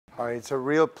It's a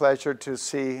real pleasure to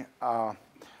see,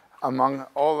 among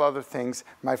all other things,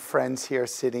 my friends here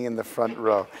sitting in the front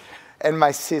row, and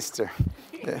my sister.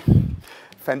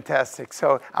 Fantastic.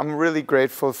 So I'm really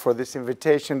grateful for this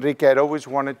invitation. Enrique, I'd always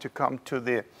wanted to come to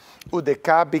the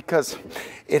UDK because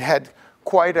it had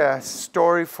quite a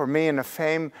story for me and a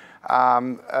fame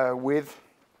with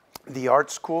the art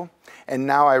school. And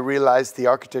now I realize the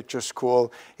architecture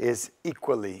school is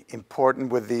equally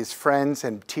important with these friends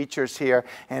and teachers here.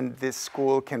 And this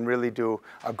school can really do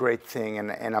a great thing.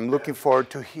 And I'm looking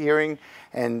forward to hearing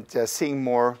and seeing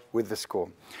more with the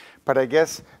school. But I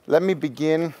guess let me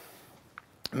begin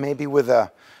maybe with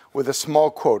a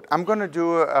small quote. I'm going to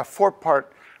do a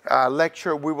four-part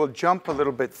lecture. We will jump a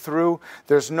little bit through.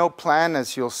 There's no plan,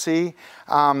 as you'll see,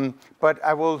 but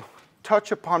I will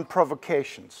touch upon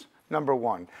provocations. Number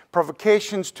one,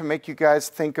 provocations to make you guys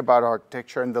think about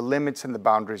architecture and the limits and the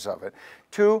boundaries of it.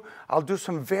 Two, I'll do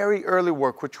some very early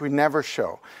work, which we never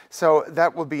show. So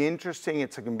that will be interesting.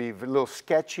 It's going to be a little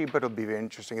sketchy, but it'll be very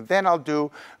interesting. Then I'll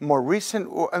do more recent,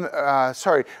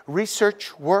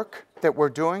 research work that we're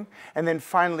doing, and then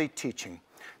finally teaching.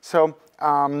 So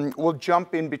we'll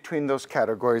jump in between those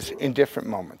categories in different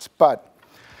moments. But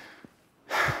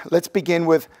let's begin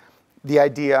with the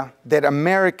idea that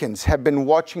Americans have been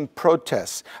watching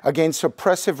protests against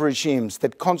oppressive regimes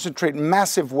that concentrate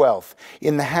massive wealth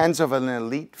in the hands of an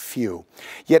elite few.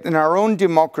 Yet in our own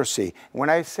democracy, when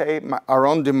I say our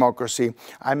own democracy,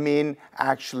 I mean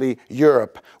actually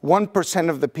Europe, 1%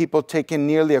 of the people take in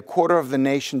nearly a quarter of the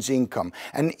nation's income,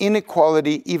 an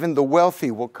inequality even the wealthy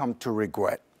will come to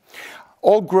regret.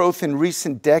 All growth in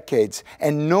recent decades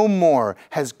and no more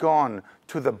has gone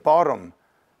to the bottom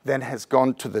than has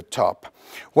gone to the top.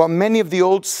 While many of the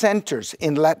old centers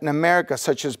in Latin America,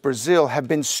 such as Brazil, have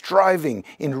been striving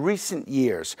in recent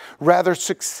years, rather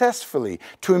successfully,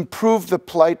 to improve the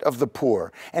plight of the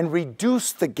poor and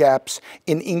reduce the gaps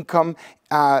in income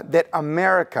that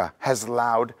America has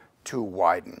allowed to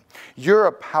widen.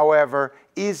 Europe, however,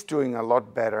 is doing a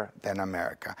lot better than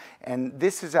America. And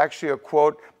this is actually a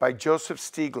quote by Joseph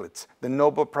Stiglitz, the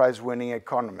Nobel Prize-winning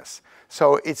economist.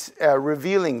 So it's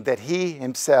revealing that he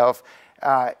himself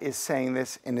is saying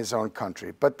this in his own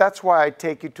country. But that's why I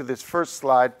take you to this first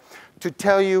slide to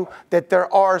tell you that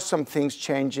there are some things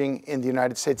changing in the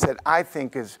United States that I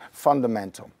think is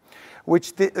fundamental,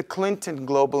 which the Clinton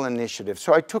Global Initiative.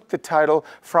 So I took the title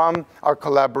from our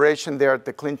collaboration there at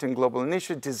the Clinton Global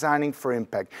Initiative, Designing for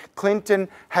Impact. Clinton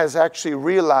has actually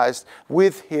realized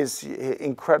with his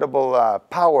incredible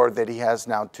power that he has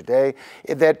now today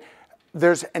that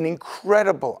there's an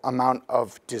incredible amount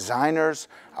of designers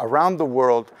around the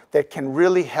world that can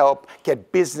really help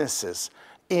get businesses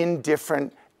in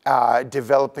different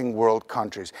developing world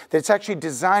countries. It's actually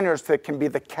designers that can be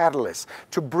the catalyst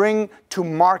to bring to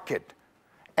market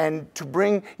and to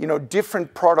bring,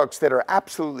 different products that are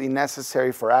absolutely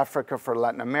necessary for Africa, for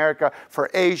Latin America, for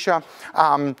Asia,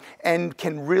 and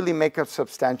can really make a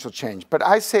substantial change. But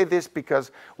I say this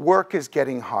because work is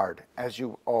getting hard, as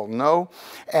you all know.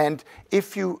 And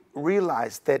if you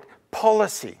realize that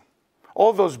policy,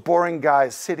 all those boring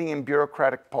guys sitting in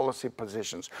bureaucratic policy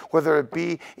positions, whether it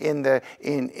be in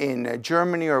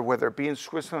Germany or whether it be in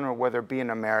Switzerland or whether it be in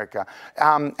America,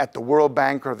 at the World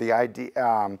Bank or the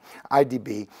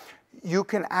IDB, you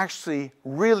can actually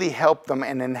really help them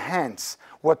and enhance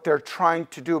what they're trying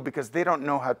to do because they don't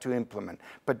know how to implement.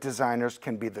 But designers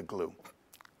can be the glue.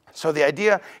 So the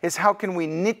idea is how can we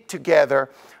knit together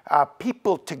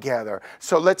people together?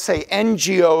 So let's say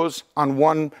NGOs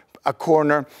on a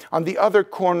corner, on the other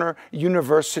corner,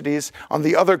 universities, on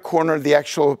the other corner, the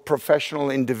actual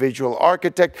professional individual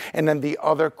architect, and on the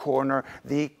other corner,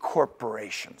 the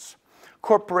corporations.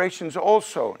 Corporations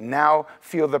also now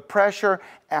feel the pressure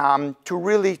to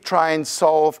really try and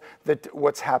solve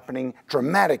what's happening,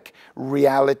 dramatic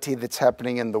reality that's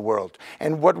happening in the world.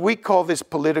 And what we call this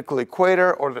political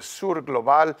equator, or the Sur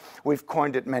Global, we've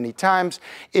coined it many times,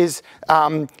 is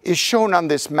shown on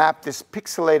this map, this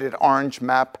pixelated orange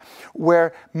map,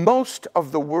 where most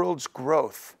of the world's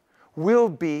growth will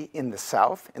be in the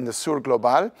south, in the Sur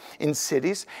Global, in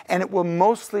cities, and it will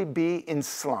mostly be in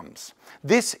slums.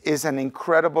 This is an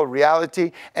incredible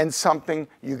reality and something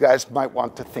you guys might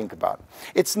want to think about.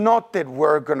 It's not that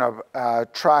we're going to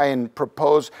try and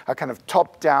propose a kind of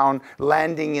top-down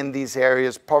landing in these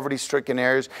areas, poverty-stricken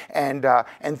areas, and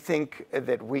think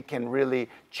that we can really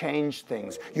change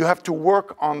things. You have to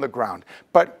work on the ground.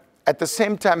 But At the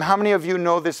same time, how many of you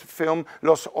know this film,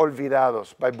 Los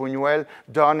Olvidados, by Buñuel,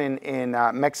 done in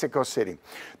Mexico City?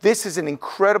 This is an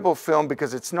incredible film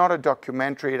because it's not a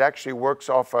documentary. It actually works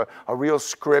off a real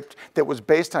script that was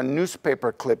based on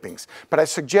newspaper clippings. But I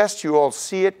suggest you all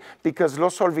see it because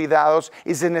Los Olvidados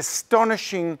is an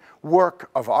astonishing work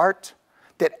of art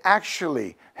that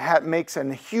actually makes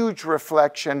a huge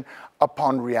reflection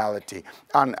upon reality,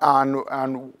 on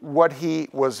what he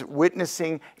was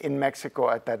witnessing in Mexico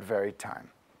at that very time.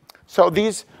 So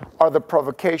these are the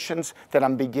provocations that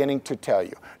I'm beginning to tell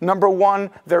you. Number one,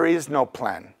 there is no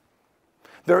plan.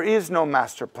 There is no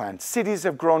master plan. Cities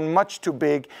have grown much too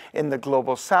big in the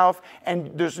global south,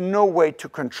 and there's no way to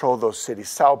control those cities.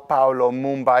 Sao Paulo,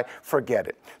 Mumbai, forget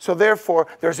it. So therefore,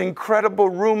 there's incredible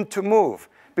room to move.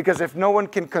 Because if no one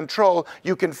can control,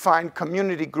 you can find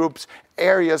community groups,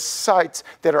 areas, sites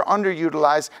that are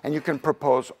underutilized, and you can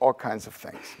propose all kinds of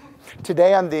things.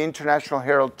 Today on the International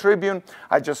Herald Tribune,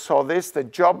 I just saw this, the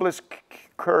jobless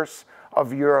curse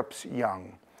of Europe's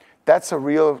young. That's a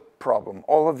real problem.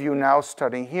 All of you now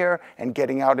studying here and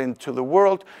getting out into the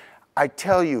world, I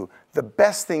tell you, the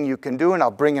best thing you can do, and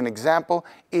I'll bring an example,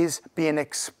 is be an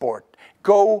export.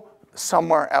 Go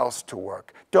somewhere else to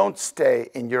work. Don't stay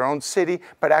in your own city,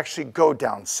 but actually go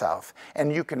down south,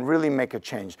 and you can really make a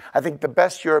change. I think the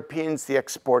best European's the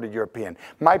exported European.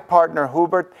 My partner,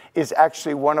 Hubert, is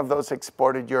actually one of those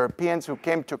exported Europeans who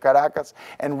came to Caracas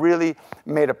and really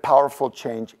made a powerful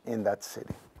change in that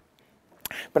city.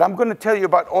 But I'm going to tell you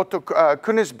about Otto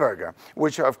Königsberger,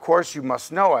 which of course you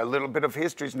must know. A little bit of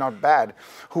history is not bad.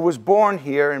 Who was born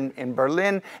here in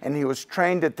Berlin, and he was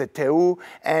trained at the TU,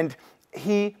 and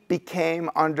he became,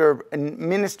 under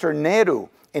Minister Nehru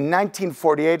in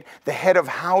 1948, the head of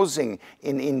housing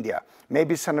in India.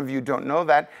 Maybe some of you don't know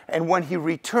that. And when he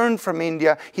returned from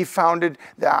India, he founded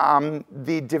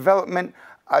the Department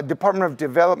of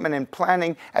Development and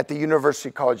Planning at the University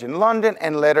College in London,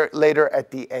 and later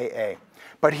at the AA.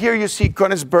 But here you see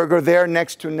Königsberger there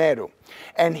next to Nehru.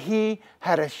 And he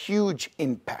had a huge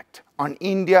impact on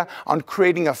India, on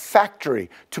creating a factory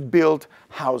to build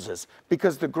houses.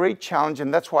 Because the great challenge,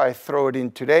 and that's why I throw it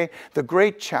in today, the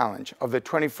great challenge of the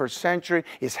 21st century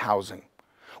is housing.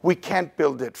 We can't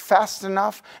build it fast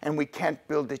enough, and we can't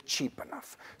build it cheap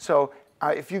enough. So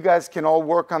if you guys can all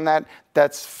work on that,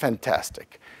 that's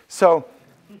fantastic. So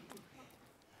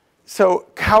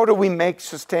how do we make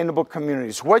sustainable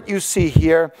communities? What you see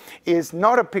here is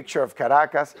not a picture of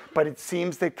Caracas, but it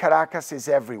seems that Caracas is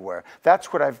everywhere.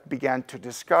 That's what I've begun to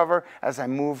discover as I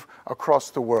move across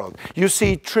the world. You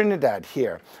see Trinidad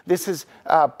here. This is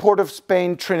Port of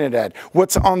Spain, Trinidad.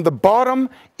 What's on the bottom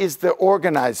is the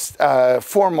organized,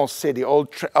 formal city,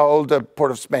 old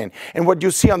Port of Spain. And what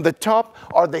you see on the top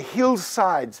are the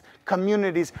hillsides,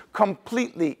 communities,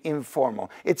 completely informal.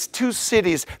 It's two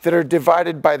cities that are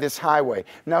divided by this highway.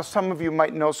 Now, some of you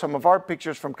might know some of our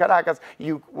pictures from Caracas.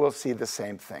 You will see the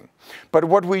same thing. But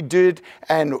what we did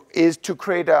is to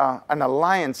create an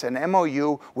alliance, an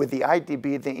MOU with the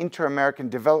IDB, the Inter-American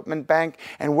Development Bank,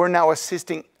 and we're now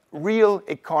assisting real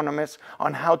economists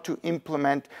on how to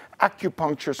implement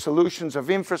acupuncture solutions of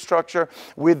infrastructure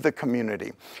with the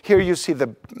community. Here you see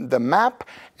the map,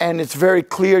 and it's very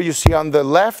clear. You see on the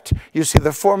left, you see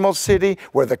the formal city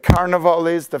where the Carnival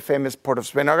is, the famous Port of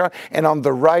Spain, and on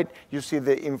the right, you see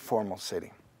the informal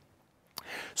city.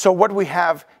 So what we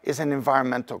have is an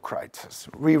environmental crisis.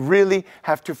 We really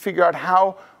have to figure out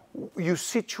how you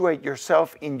situate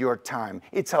yourself in your time.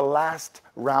 It's a last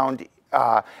round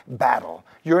battle.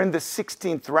 You're in the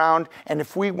 16th round, and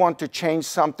if we want to change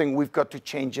something, we've got to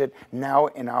change it now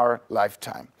in our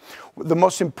lifetime. The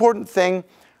most important thing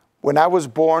when I was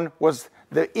born was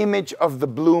the image of the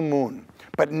blue moon.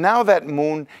 But now that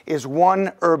moon is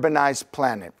one urbanized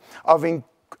planet of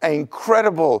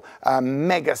incredible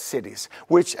mega cities,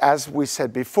 which, as we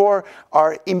said before,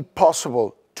 are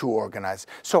impossible to organize.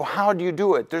 So how do you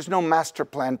do it? There's no master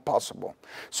plan possible.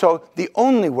 So the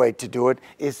only way to do it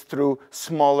is through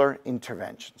smaller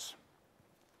interventions.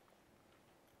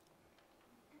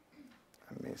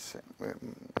 Let me see.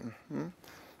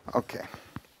 Okay.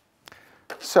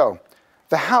 So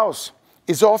the house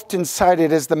is often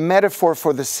cited as the metaphor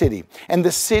for the city, and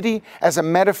the city as a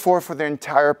metaphor for the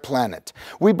entire planet.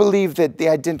 We believe that the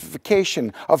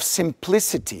identification of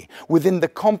simplicity within the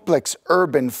complex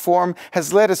urban form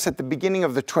has led us at the beginning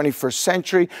of the 21st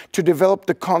century to develop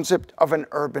the concept of an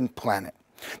urban planet.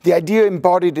 The idea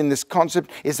embodied in this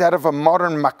concept is that of a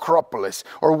modern macropolis,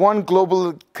 or one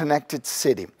globally connected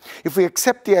city. If we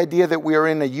accept the idea that we are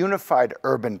in a unified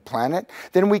urban planet,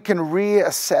 then we can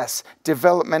reassess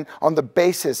development on the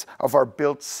basis of our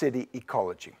built city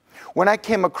ecology. When I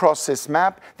came across this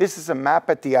map, this is a map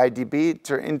at the IDB,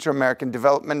 Inter-American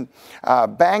Development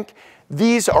Bank.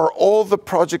 These are all the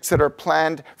projects that are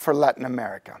planned for Latin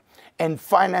America and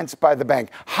financed by the bank.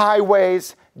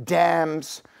 Highways,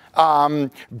 dams,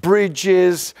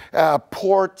 bridges,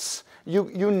 ports,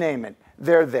 you name it,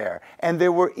 they're there. And they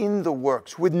were in the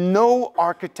works with no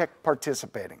architect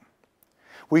participating.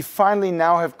 We finally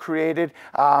now have created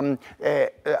a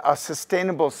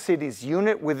sustainable cities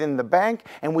unit within the bank,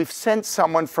 and we've sent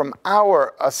someone from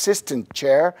our assistant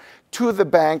chair to the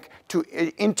bank to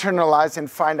internalize and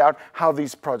find out how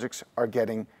these projects are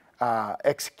getting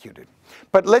executed.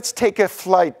 But let's take a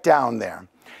flight down there.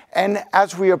 And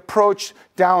as we approach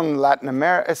down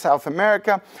South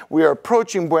America, we are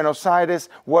approaching Buenos Aires.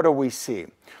 What do we see?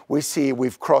 We see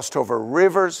we've crossed over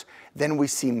rivers, then we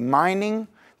see mining.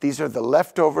 These are the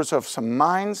leftovers of some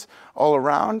mines all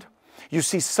around. You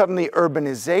see suddenly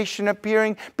urbanization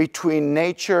appearing between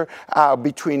nature,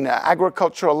 between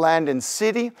agricultural land and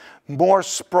city, more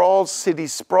sprawl, city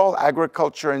sprawl,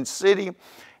 agriculture and city,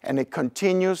 and it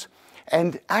continues.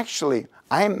 And actually,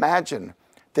 I imagine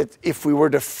that if we were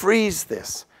to freeze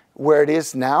this where it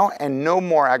is now and no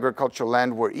more agricultural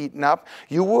land were eaten up,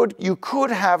 you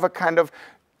could have a kind of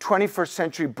 21st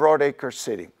century broadacre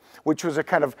city, which was a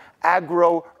kind of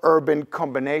agro-urban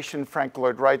combination Frank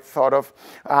Lloyd Wright thought of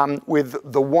with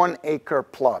the 1 acre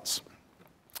plots.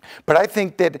 But I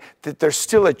think that there's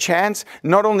still a chance.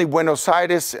 Not only Buenos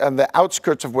Aires and the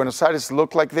outskirts of Buenos Aires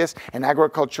look like this, and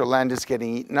agricultural land is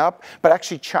getting eaten up, but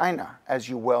actually China, as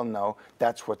you well know,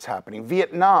 that's what's happening.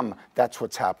 Vietnam, that's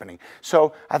what's happening.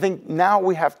 So I think now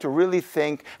we have to really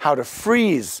think how to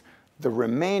freeze the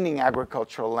remaining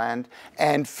agricultural land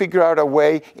and figure out a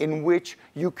way in which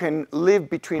you can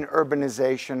live between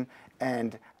urbanization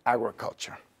and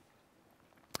agriculture.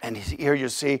 And here you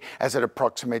see, as it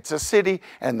approximates a city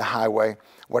and the highway,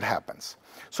 what happens.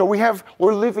 So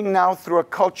we're living now through a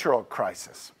cultural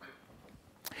crisis.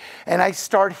 And I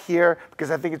start here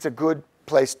because I think it's a good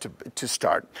place to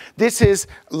start. This is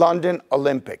London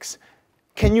Olympics.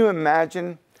 Can you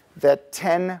imagine that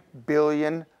 10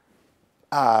 billion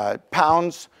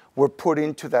pounds were put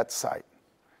into that site?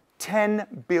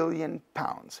 10 billion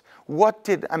pounds.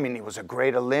 I mean, it was a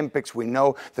great Olympics. We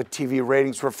know the TV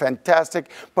ratings were fantastic,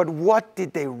 but what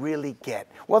did they really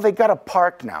get? Well, they got a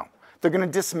park now. They're going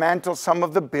to dismantle some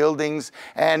of the buildings,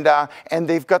 and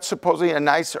they've got supposedly a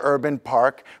nice urban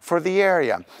park for the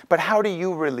area. But how do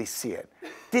you really see it?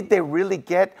 Did they really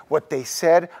get what they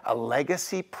said, a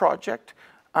legacy project?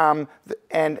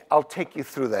 And I'll take you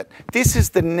through that. This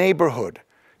is the neighborhood.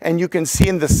 And you can see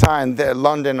in the sign, the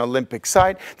London Olympic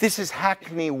site, this is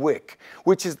Hackney Wick,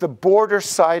 which is the border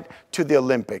site to the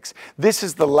Olympics. This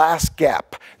is the last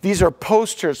gap. These are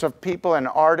posters of people and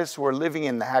artists who are living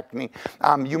in the Hackney.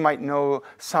 You might know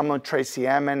someone, Tracy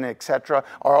Emin, etc.,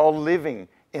 are all living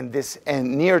in this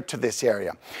and near to this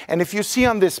area. And if you see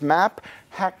on this map,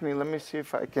 Hackney, let me see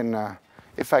if I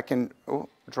can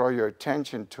draw your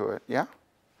attention to it, yeah?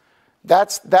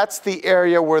 That's the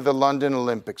area where the London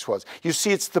Olympics was. You see,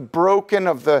 it's the broken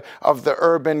of the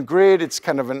urban grid. It's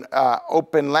kind of an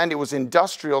open land. It was an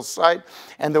industrial site,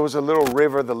 and there was a little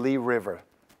river, the Lee River,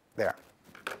 there,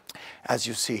 as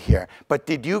you see here. But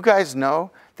did you guys know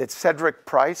that Cedric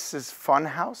Price's fun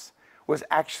house was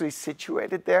actually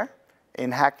situated there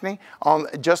in Hackney,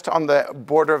 just on the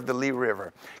border of the Lee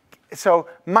River? So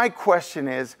my question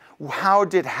is, how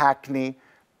did Hackney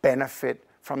benefit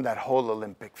from that whole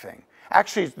Olympic thing?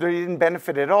 Actually, they didn't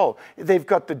benefit at all. They've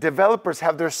got the developers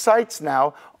have their sites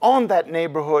now on that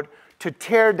neighborhood to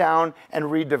tear down and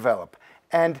redevelop.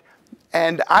 And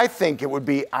I think it would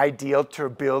be ideal to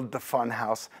build the fun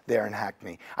house there in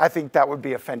Hackney. I think that would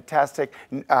be a fantastic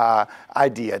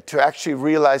idea to actually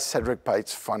realize Cedric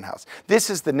Price's fun house. This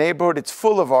is the neighborhood. It's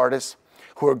full of artists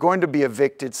who are going to be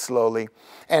evicted slowly,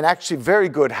 and actually very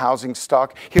good housing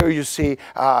stock. Here you see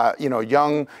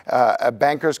young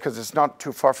bankers, because it's not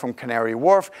too far from Canary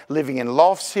Wharf, living in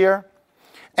lofts here.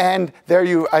 And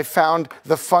there I found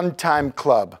the Fun Time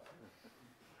Club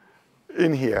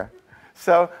in here.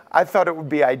 So I thought it would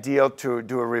be ideal to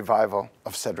do a revival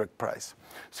of Cedric Price.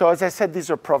 So as I said,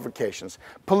 these are provocations.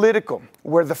 Political,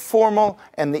 where the formal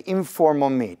and the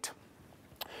informal meet.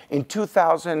 In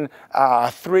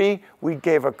 2003, we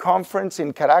gave a conference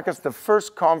in Caracas, the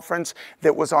first conference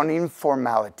that was on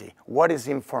informality. What is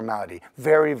informality?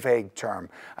 Very vague term.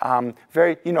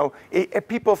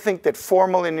 People think that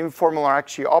formal and informal are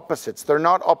actually opposites. They're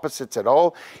not opposites at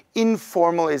all.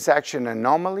 Informal is actually an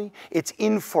anomaly. It's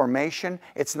information.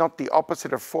 It's not the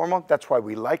opposite of formal. That's why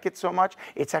we like it so much.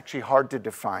 It's actually hard to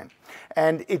define.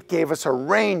 And it gave us a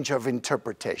range of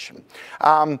interpretation.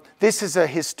 This is a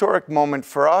historic moment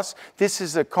for us. This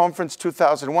is a conference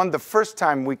 2001, the first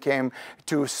time we came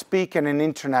to speak in an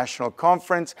international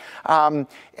conference. And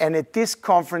at this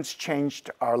conference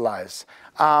changed our lives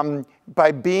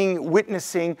by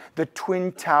witnessing the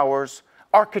Twin Towers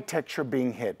architecture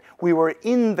being hit. We were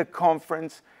in the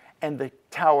conference and the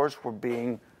towers were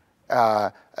being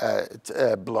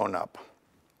blown up.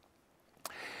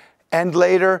 And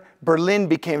later, Berlin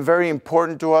became very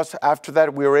important to us. After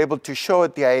that, we were able to show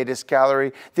at the Aedes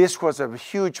Gallery. This was a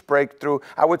huge breakthrough.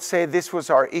 I would say this was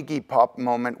our Iggy Pop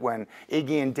moment when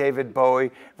Iggy and David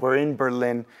Bowie were in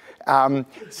Berlin. And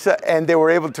they were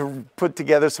able to put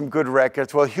together some good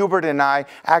records. Well, Hubert and I,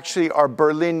 actually, our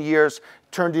Berlin years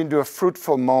turned into a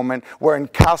fruitful moment where in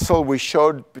Kassel we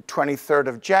showed 23rd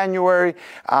of January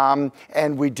and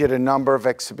we did a number of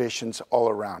exhibitions all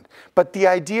around. But the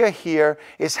idea here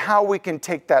is how we can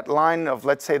take that line of,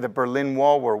 let's say, the Berlin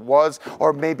Wall where it was,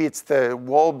 or maybe it's the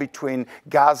wall between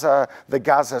Gaza, the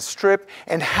Gaza Strip,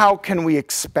 and how can we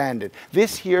expand it?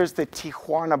 This here is the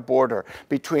Tijuana border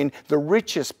between the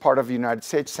richest part of the United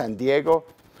States, San Diego,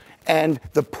 and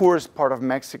the poorest part of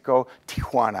Mexico,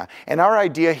 Tijuana. And our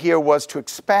idea here was to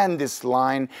expand this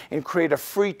line and create a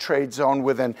free trade zone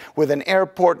with an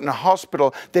airport and a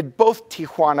hospital that both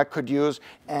Tijuana could use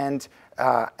and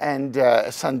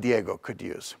San Diego could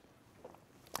use.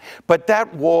 But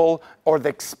that wall, or the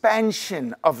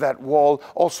expansion of that wall,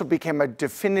 also became a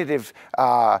definitive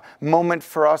moment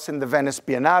for us in the Venice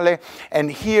Biennale.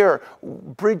 And here,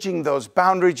 bridging those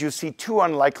boundaries, you see two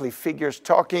unlikely figures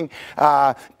talking,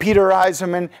 Peter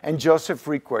Eiserman and Joseph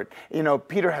Riekwart. You know,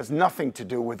 Peter has nothing to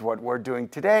do with what we're doing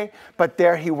today, but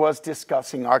there he was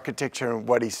discussing architecture and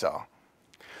what he saw.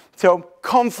 So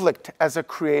conflict as a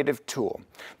creative tool.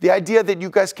 The idea that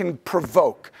you guys can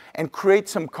provoke and create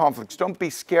some conflicts. Don't be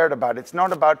scared about it. It's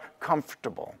not about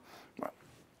comfortable.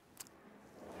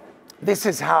 This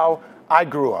is how I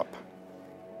grew up.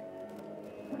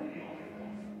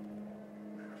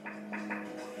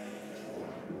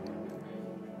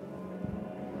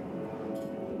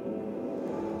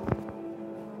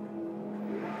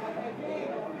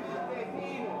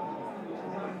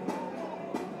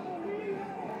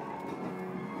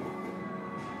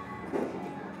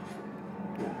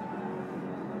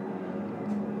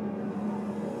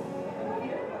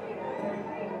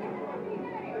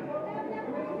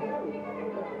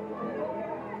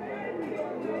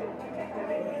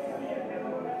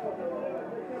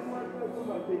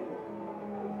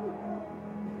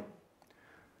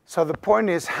 So the point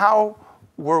is, how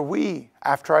were we,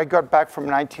 after I got back from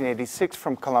 1986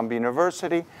 from Columbia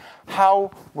University,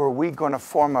 how were we going to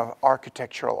form an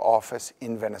architectural office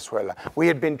in Venezuela? We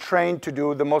had been trained to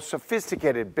do the most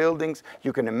sophisticated buildings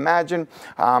you can imagine,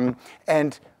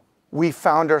 and we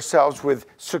found ourselves with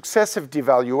successive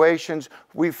devaluations.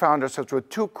 We found ourselves with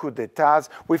 2 coups d'etats.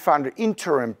 We found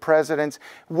interim presidents.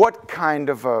 What kind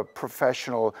of a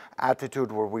professional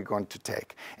attitude were we going to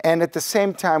take? And at the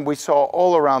same time, we saw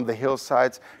all around the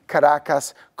hillsides,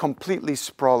 Caracas completely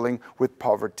sprawling with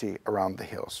poverty around the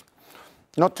hills.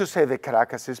 Not to say that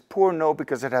Caracas is poor, no,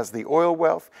 because it has the oil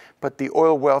wealth, but the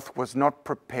oil wealth was not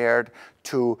prepared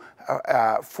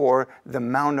for the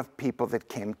amount of people that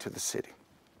came to the city.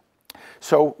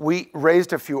 So we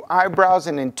raised a few eyebrows,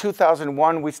 and in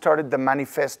 2001 we started the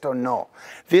Manifesto No.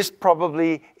 This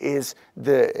probably is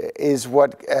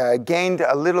what gained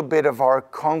a little bit of our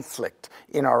conflict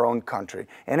in our own country.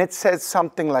 And it says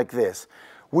something like this: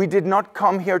 we did not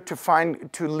come here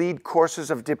to lead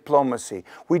courses of diplomacy.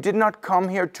 We did not come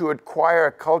here to acquire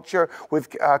a culture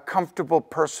with comfortable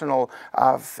personal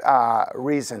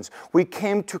reasons. We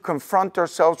came to confront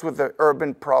ourselves with the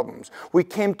urban problems. We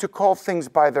came to call things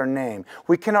by their name.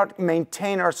 We cannot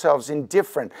maintain ourselves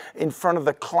indifferent in front of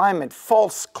the climate,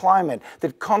 false climate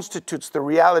that constitutes the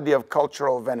reality of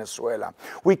cultural Venezuela.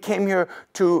 We came here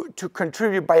to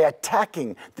contribute by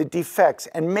attacking the defects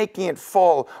and making it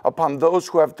fall upon those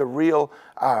who have the real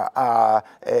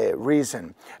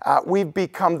reason. We've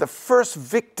become the first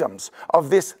victims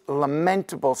of this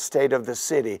lamentable state of the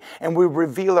city, and we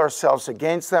reveal ourselves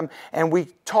against them, and we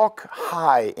talk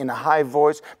high in a high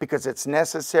voice because it's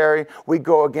necessary. We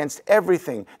go against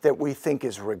everything that we think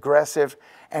is regressive,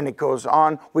 and it goes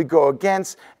on. We go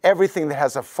against everything that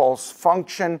has a false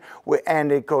function,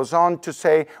 and it goes on to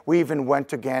say we even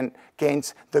went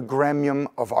against the gremium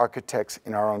of architects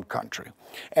in our own country.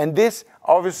 And this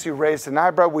obviously raised an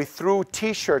eyebrow. We threw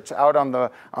T-shirts out on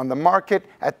the market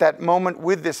at that moment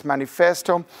with this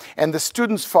manifesto, and the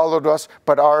students followed us,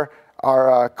 but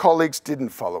our colleagues didn't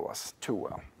follow us too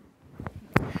well.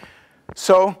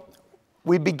 So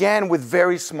we began with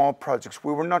very small projects.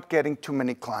 We were not getting too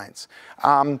many clients.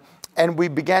 And we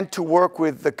began to work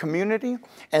with the community,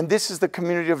 and this is the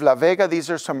community of La Vega. These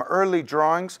are some early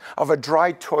drawings of a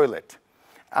dry toilet.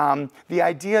 The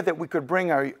idea that we could bring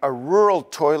a rural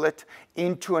toilet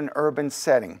into an urban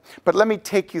setting. But let me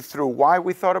take you through why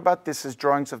we thought about this as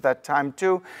drawings of that time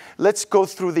too. Let's go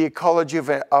through the ecology of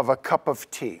a cup of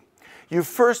tea. You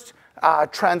first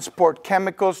transport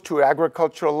chemicals to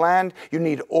agricultural land. You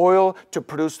need oil to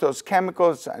produce those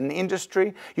chemicals, an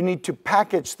industry. You need to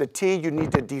package the tea. You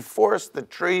need to deforest the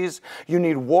trees. You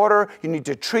need water. You need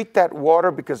to treat that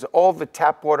water because all the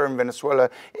tap water in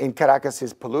Venezuela, in Caracas,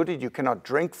 is polluted. You cannot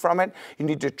drink from it. You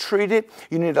need to treat it.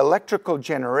 You need electrical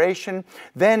generation.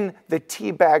 Then the tea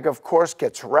bag, of course,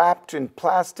 gets wrapped in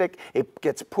plastic. It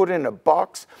gets put in a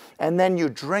box, and then you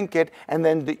drink it, and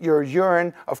then your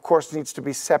urine, of course, needs to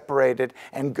be separated,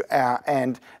 and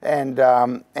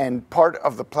part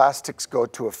of the plastics go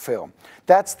to a film.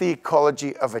 That's the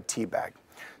ecology of a tea bag.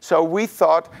 So we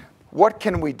thought, what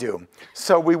can we do?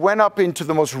 So we went up into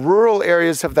the most rural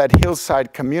areas of that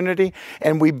hillside community,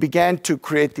 and we began to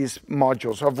create these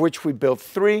modules, of which we built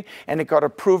 3, and it got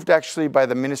approved actually by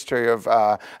the Ministry of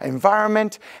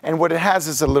Environment. And what it has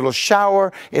is a little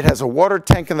shower. It has a water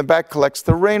tank in the back, collects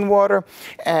the rainwater,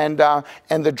 and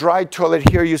the dry toilet.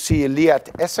 Here you see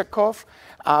Liat Esakov.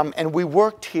 And we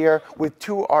worked here with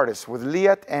 2 artists, with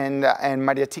Liat and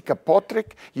Mariatica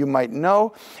Potrik, you might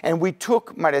know. And we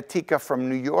took Mariatica from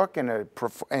New York in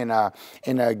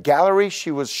a gallery. She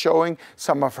was showing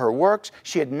some of her works.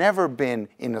 She had never been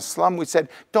in a slum. We said,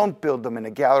 don't build them in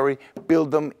a gallery, build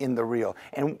them in the real.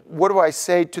 And what do I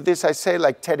say to this? I say,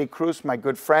 like Teddy Cruz, my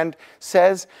good friend,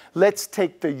 says, let's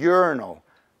take the urinal,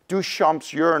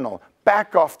 Duchamp's urinal,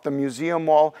 back off the museum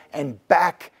wall and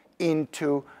back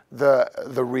into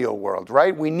the real world,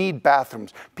 right? We need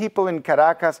bathrooms. People in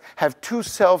Caracas have 2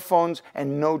 cell phones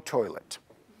and no toilet.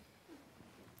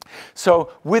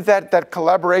 So with that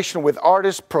collaboration with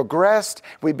artists progressed.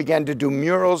 We began to do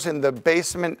murals in the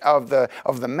basement of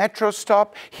the metro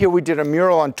stop. Here we did a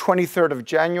mural on 23rd of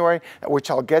January, which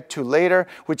I'll get to later,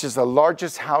 which is the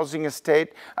largest housing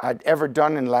estate I'd ever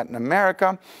done in Latin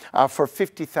America for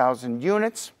 50,000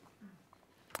 units.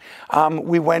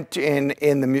 We went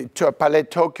to Palais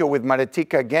Tokyo with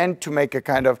Mariatica again to make a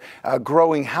kind of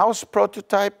growing house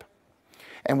prototype.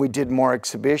 And we did more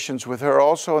exhibitions with her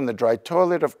also in the dry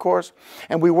toilet, of course.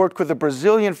 And we worked with a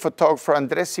Brazilian photographer,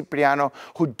 André Cipriano,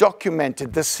 who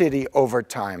documented the city over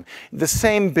time. The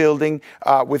same building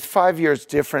with 5 years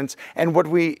difference. And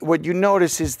what you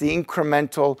notice is the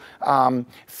incremental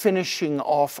finishing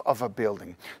off of a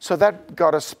building. So that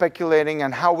got us speculating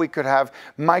on how we could have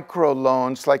micro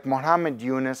loans like Mohammed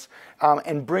Yunus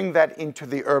and bring that into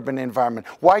the urban environment.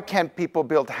 Why can't people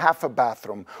build half a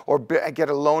bathroom or get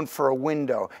a loan for a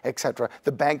window, etc.?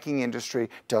 The banking industry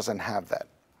doesn't have that.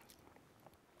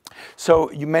 So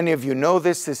many of you know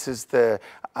this. This is the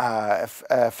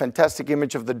fantastic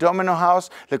image of the Domino House,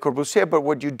 Le Corbusier. But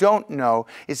what you don't know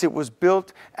is it was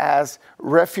built as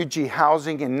refugee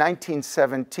housing in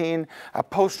 1917,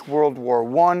 post-World War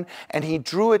I. And he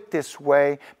drew it this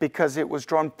way because it was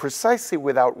drawn precisely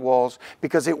without walls,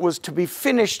 because it was to be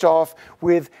finished off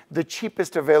with the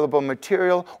cheapest available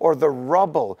material or the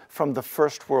rubble from the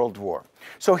First World War.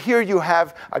 So here you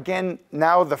have, again,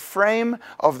 now the frame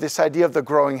of this idea of the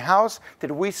growing house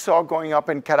that we saw going up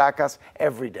in Caracas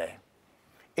every day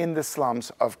in the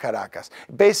slums of Caracas.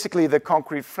 Basically, the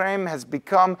concrete frame has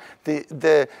become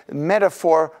the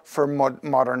metaphor for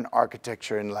modern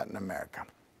architecture in Latin America.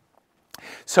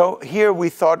 So here we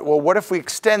thought, well, what if we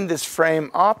extend this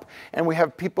frame up and we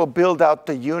have people build out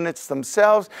the units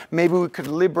themselves? Maybe we could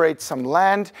liberate some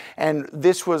land. And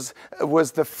this was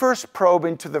the first probe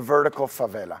into the vertical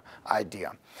favela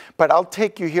idea. But I'll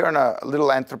take you here on a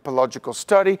little anthropological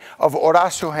study of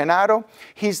Horacio Genaro.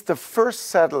 He's the first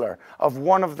settler of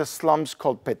one of the slums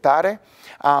called Petare.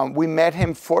 We met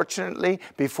him, fortunately,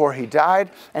 before he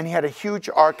died, and he had a huge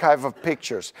archive of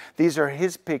pictures. These are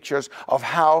his pictures of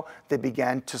how they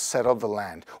began to settle the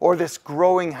land, or this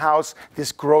growing house,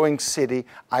 this growing city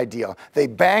ideal. They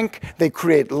bank, they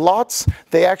create lots.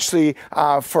 They actually,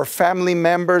 for family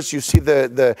members, you see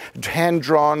the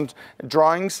hand-drawn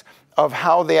drawings of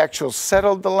how they actually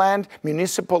settled the land,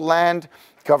 municipal land,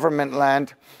 government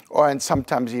land, and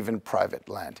sometimes even private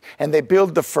land. And they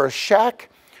build the first shack.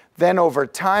 Then over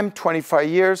time, 25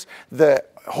 years, the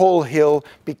whole hill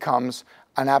becomes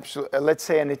an absolute, let's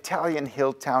say, an Italian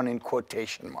hill town in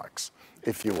quotation marks,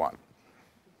 if you want.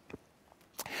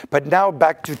 But now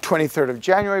back to 23rd of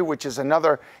January, which is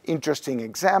another interesting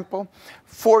example.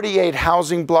 48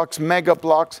 housing blocks, mega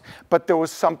blocks, but there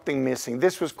was something missing.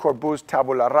 This was Corbu's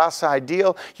tabula rasa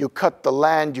ideal. You cut the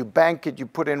land, you bank it, you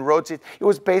put in roads. It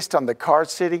was based on the car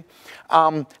city.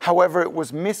 However, it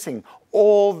was missing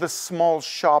all the small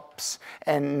shops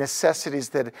and necessities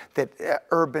that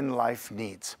urban life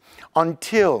needs,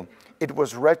 until it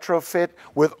was retrofit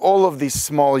with all of these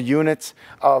small units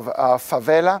of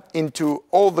favela into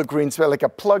all the green space, like a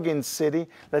plug-in city,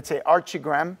 let's say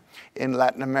Archigram in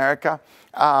Latin America.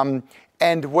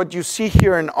 And what you see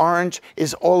here in orange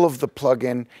is all of the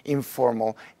plug-in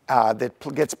informal that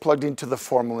gets plugged into the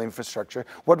formal infrastructure.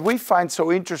 What we find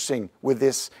so interesting with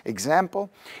this example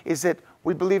is that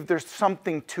we believe there's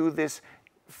something to this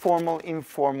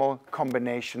formal-informal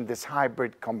combination, this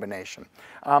hybrid combination.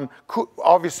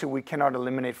 Obviously, we cannot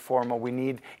eliminate formal. We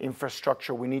need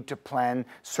infrastructure. We need to plan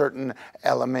certain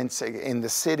elements in the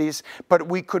cities. But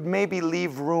we could maybe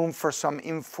leave room for some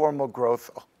informal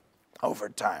growth over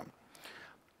time.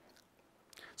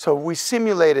 So we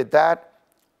simulated that.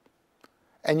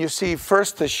 And you see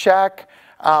first the shack,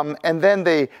 and then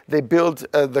they build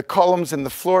the columns and the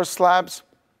floor slabs.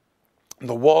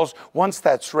 The walls, once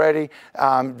that's ready,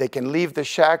 they can leave the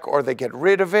shack or they get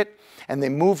rid of it, and they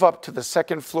move up to the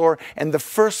second floor, and the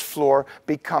first floor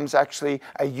becomes actually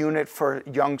a unit for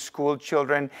young school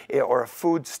children, or a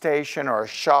food station or a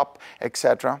shop,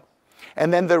 etc.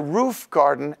 And then the roof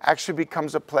garden actually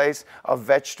becomes a place of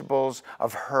vegetables,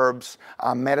 of herbs,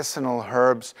 medicinal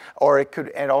herbs, or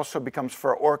it also becomes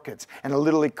for orchids and a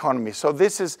little economy. So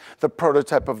this is the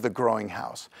prototype of the growing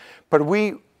house. But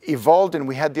we evolved, and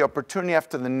we had the opportunity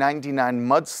after the 99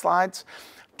 mudslides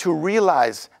to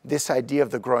realize this idea of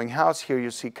the growing house. Here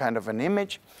you see kind of an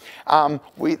image.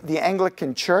 The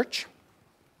Anglican Church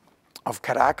of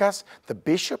Caracas, the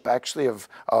bishop actually of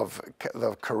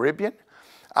the Caribbean,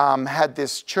 had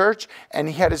this church, and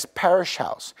he had his parish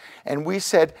house. And we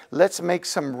said, let's make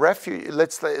some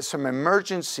some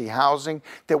emergency housing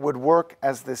that would work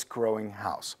as this growing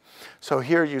house. So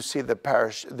here you see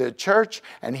the church,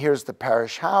 and here's the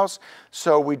parish house.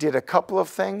 So we did a couple of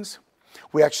things.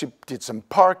 We actually did some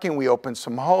parking, we opened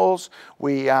some holes,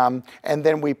 and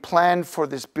then we planned for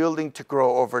this building to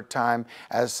grow over time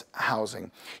as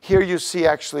housing. Here you see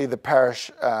actually the parish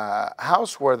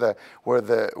house where the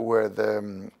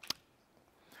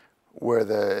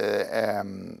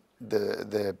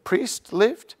priest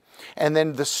lived, and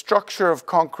then the structure of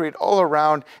concrete all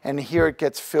around, and here it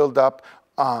gets filled up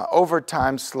over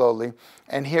time slowly.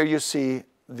 And here you see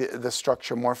the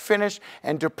structure more finished,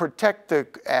 and to protect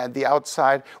the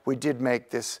outside, we did make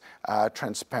this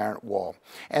transparent wall.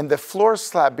 And the floor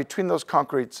slab between those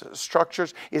concrete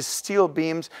structures is steel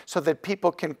beams so that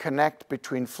people can connect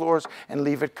between floors and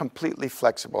leave it completely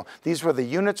flexible. These were the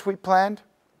units we planned,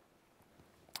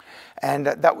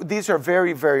 and these are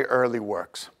very, very early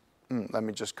works. Let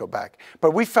me just go back.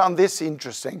 But we found this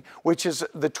interesting, which is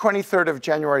the 23rd of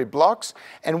January blocks,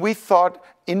 and we thought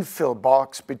infill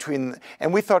blocks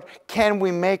and we thought, can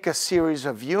we make a series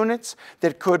of units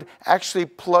that could actually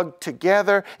plug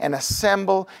together and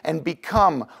assemble and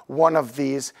become one of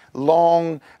these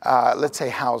long, let's say,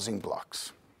 housing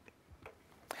blocks.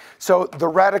 So the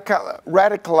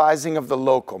radicalizing of the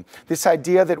local, this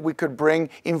idea that we could bring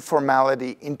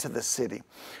informality into the city.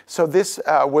 So this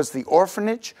was the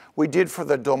orphanage we did for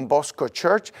the Don Bosco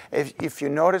Church. If you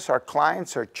notice, our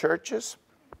clients are churches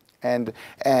and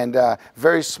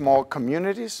very small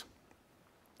communities.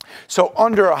 So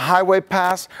under a highway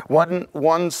pass,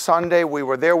 one Sunday we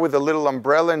were there with a little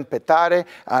umbrella in Petare,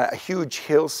 a huge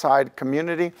hillside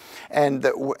community, and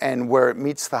where it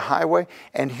meets the highway.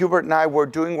 And Hubert and I were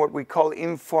doing what we call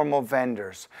informal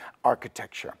vendors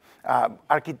architecture,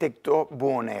 arquitecto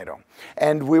buonero.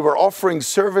 And we were offering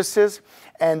services,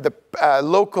 and the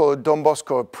local Don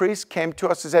Bosco priest came to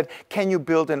us and said, "Can you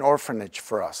build an orphanage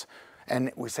for us?"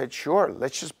 And we said, sure,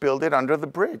 let's just build it under the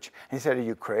bridge. And he said, are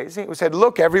you crazy? We said,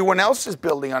 look, everyone else is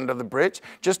building under the bridge.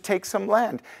 Just take some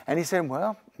land. And he said,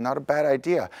 well, not a bad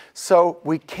idea. So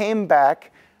we came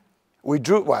back. We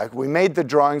made the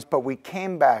drawings, but we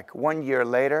came back 1 year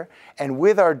later. And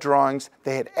with our drawings,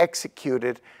 they had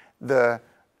executed the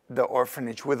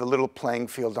orphanage with a little playing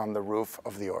field on the roof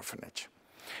of the orphanage.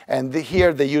 And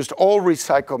here they used all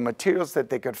recycled materials that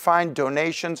they could find,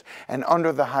 donations, and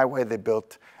under the highway they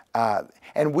built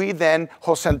And we then,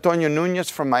 Jose Antonio Nunez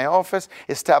from my office,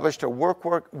 established a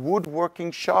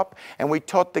woodworking shop, and we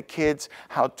taught the kids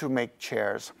how to make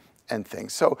chairs and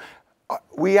things. So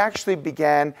we actually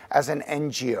began as an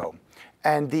NGO.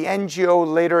 And the NGO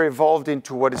later evolved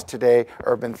into what is today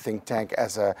Urban Think Tank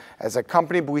as a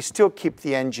company, but we still keep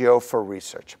the NGO for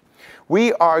research.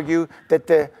 We argue that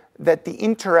the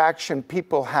interaction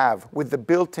people have with the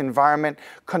built environment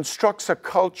constructs a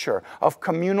culture of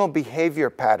communal behavior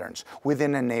patterns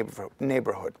within a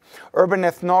neighborhood. Urban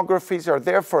ethnographies are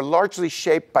therefore largely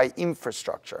shaped by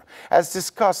infrastructure. As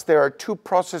discussed, there are two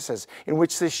processes in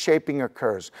which this shaping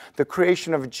occurs: the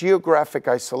creation of geographic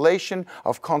isolation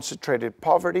of concentrated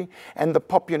poverty and the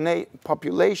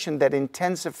population that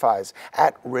intensifies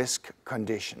at-risk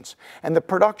conditions, and the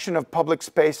production of public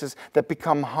spaces that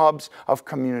become hubs of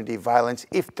community violence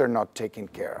if they're not taken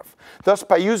care of. Thus,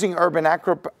 by using urban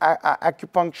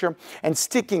acupuncture and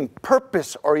sticking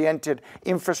purpose-oriented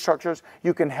infrastructures,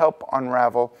 you can help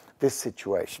unravel this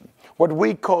situation. What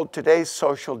we call today's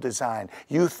social design,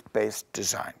 youth-based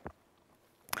design.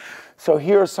 So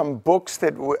here are some books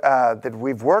that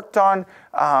we've worked on,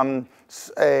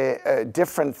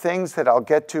 different things that I'll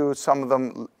get to, some of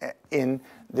them in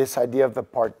this idea of the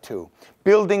part 2.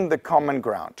 Building the Common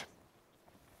Ground.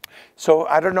 So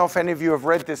I don't know if any of you have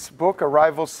read this book,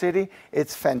 Arrival City.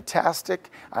 It's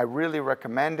fantastic. I really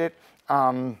recommend it.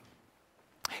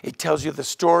 It tells you the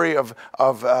story of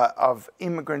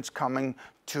migrants coming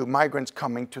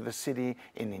to the city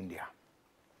in India.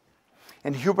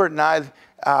 And Hubert and I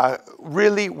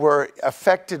really were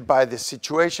affected by this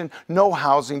situation, no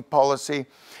housing policy,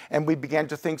 and we began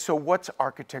to think, so what's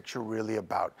architecture really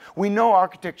about? We know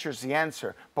architecture is the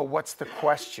answer, but what's the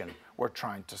question we're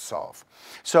trying to solve?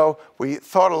 So we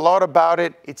thought a lot about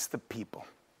it. It's the people.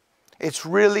 It's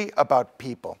really about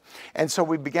people. And so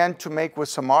we began to make with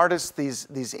some artists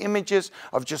these images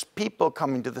of just people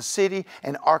coming to the city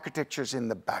and architecture's in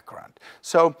the background.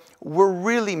 So we're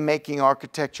really making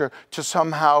architecture to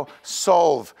somehow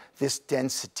solve this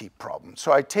density problem.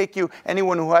 So I take you,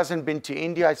 anyone who hasn't been to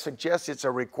India, I suggest it's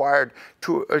a required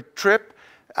trip.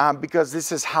 Because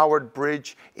this is Howard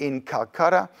Bridge in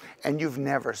Calcutta, and you've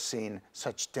never seen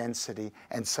such density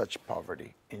and such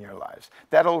poverty in your lives.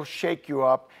 That'll shake you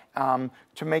up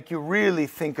to make you really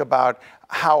think about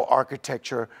how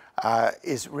architecture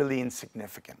is really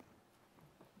insignificant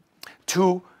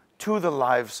to the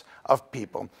lives of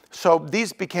people. So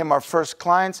these became our first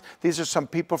clients. These are some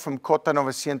people from Cota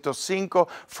 905,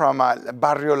 from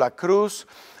Barrio La Cruz.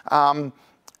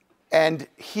 And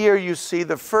here you see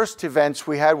the first events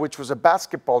we had, which was a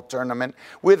basketball tournament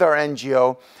with our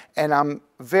NGO. And I'm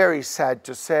very sad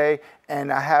to say,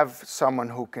 and I have someone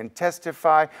who can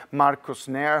testify, Marcos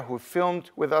Nair, who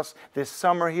filmed with us this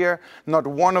summer here. Not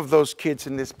one of those kids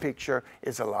in this picture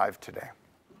is alive today.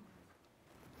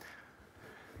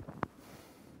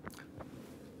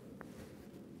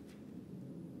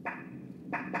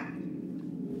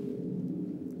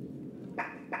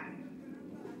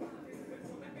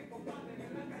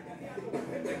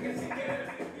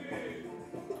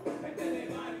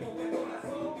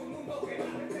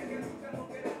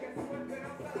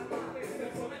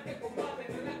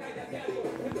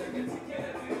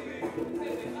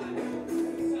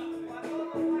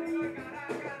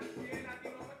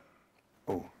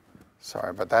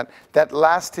 Sorry about that. That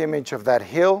last image of that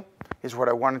hill is what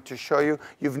I wanted to show you.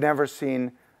 You've never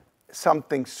seen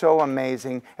something so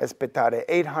amazing as Petare.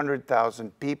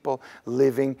 800,000 people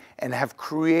living and have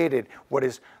created what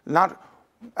is not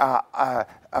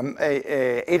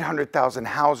 800,000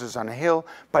 houses on a hill,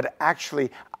 but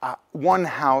actually one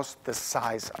house the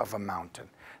size of a mountain.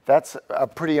 That's a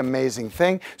pretty amazing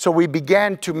thing. So we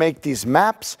began to make these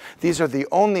maps. These are the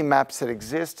only maps that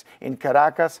exist in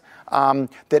Caracas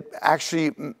that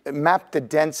actually map the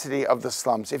density of the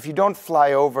slums. If you don't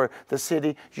fly over the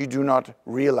city, you do not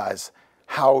realize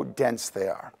how dense they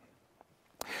are.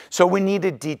 So we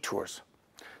needed detours.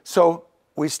 So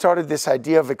we started this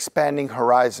idea of expanding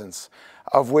horizons,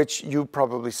 of which you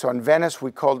probably saw in Venice.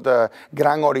 We called the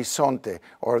Gran Horizonte,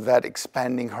 or that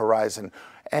expanding horizon.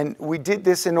 And we did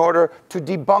this in order to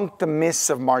debunk the myths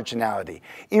of marginality.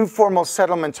 Informal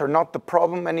settlements are not the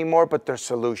problem anymore, but their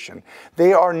solution.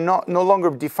 They are no longer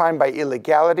defined by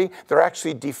illegality. They're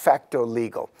actually de facto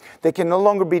legal. They can no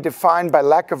longer be defined by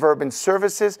lack of urban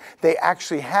services. They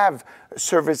actually have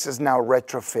services now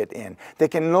retrofit in. They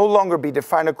can no longer be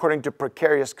defined according to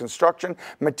precarious construction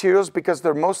materials because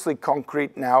they're mostly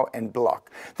concrete now and block.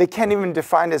 They can't even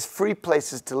define as free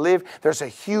places to live. There's a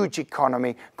huge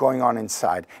economy going on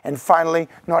inside. And finally,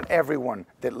 not everyone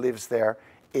that lives there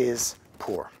is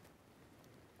poor.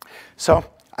 So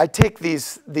I take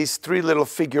these three little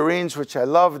figurines, which I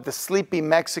love, the sleepy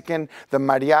Mexican, the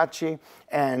mariachi,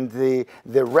 and the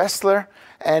wrestler.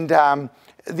 And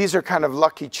these are kind of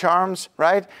Lucky Charms,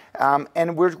 right?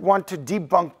 And we want to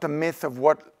debunk the myth of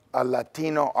what a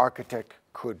Latino architect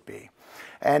could be.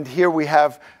 And here we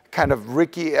have kind of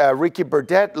Ricky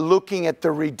Burdett looking at the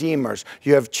redeemers.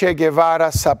 You have Che Guevara,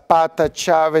 Zapata,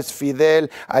 Chavez, Fidel,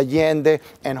 Allende,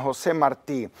 and Jose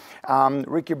Marti.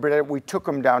 Ricky Burdett, we took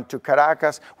him down to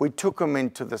Caracas. We took him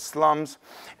into the slums.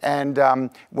 And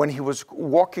when he was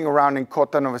walking around in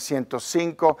Cota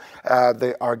 905,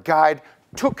 our guide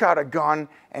took out a gun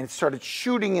and started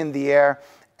shooting in the air.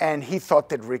 And he thought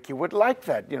that Ricky would like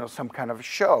that, some kind of a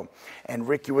show. And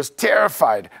Ricky was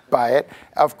terrified by it,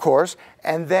 of course.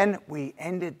 And then we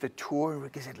ended the tour.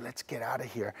 Ricky said, let's get out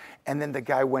of here. And then the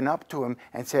guy went up to him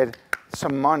and said,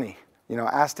 some money.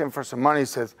 Asked him for some money. He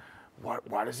says,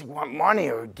 why does he want money?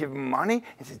 Or give him money?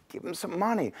 He said, give him some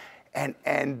money.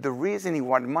 And the reason he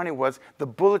wanted money was the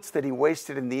bullets that he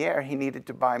wasted in the air, he needed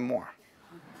to buy more.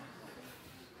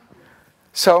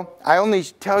 So I only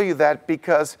tell you that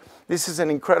because this is an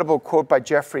incredible quote by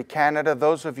Geoffrey Canada.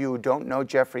 Those of you who don't know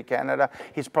Geoffrey Canada,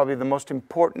 he's probably the most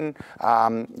important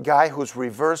guy who's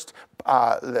reversed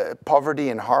the poverty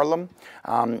in Harlem.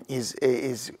 And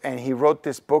he wrote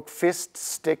this book, Fist,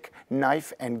 Stick,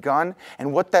 Knife, and Gun.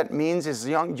 And what that means is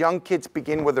young kids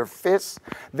begin with their fists,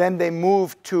 then they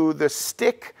move to the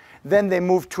stick, then they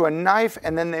move to a knife,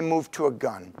 and then they move to a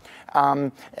gun.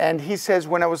 And he says,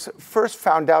 when I was first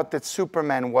found out that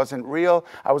Superman wasn't real,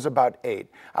 I was about 8.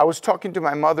 I was talking to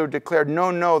my mother who declared,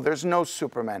 no, there's no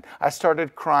Superman. I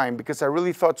started crying because I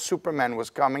really thought Superman was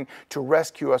coming to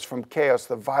rescue us from chaos,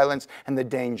 the violence, and the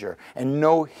danger. And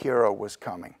no hero was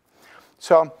coming.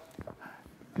 So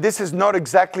this is not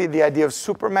exactly the idea of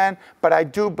Superman, but I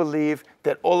do believe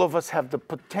that all of us have the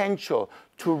potential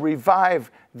to revive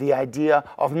the idea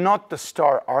of not the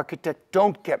star architect,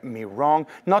 don't get me wrong,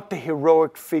 not the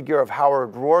heroic figure of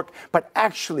Howard Rourke, but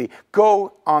actually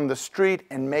go on the street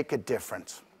and make a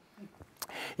difference.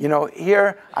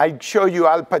 Here I show you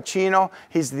Al Pacino.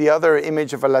 He's the other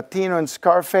image of a Latino in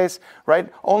Scarface,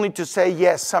 right? Only to say,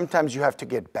 yes, sometimes you have to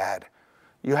get bad.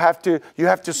 You have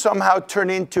to somehow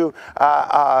turn into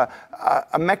a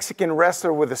Mexican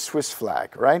wrestler with a Swiss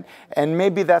flag, right? And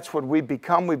maybe that's what we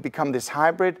become. We become this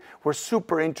hybrid. We're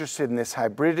super interested in this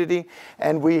hybridity.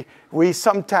 And we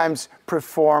sometimes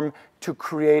perform to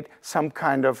create some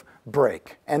kind of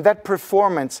break. And that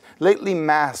performance, lately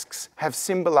masks have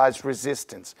symbolized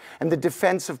resistance and the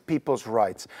defense of people's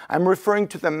rights. I'm referring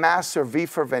to the masks of V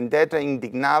for Vendetta,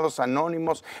 Indignados,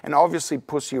 Anónimos, and obviously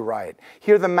Pussy Riot.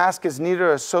 Here the mask is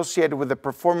neither associated with the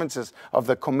performances of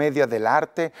the Commedia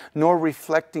dell'arte, nor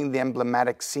reflecting the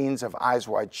emblematic scenes of Eyes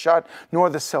Wide Shut, nor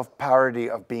the self-parody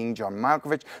of Being John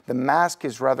Malkovich. The mask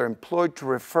is rather employed to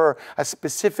refer a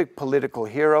specific political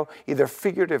hero, either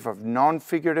figurative or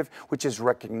non-figurative, which is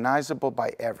recognizable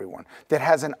by everyone, that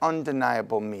has an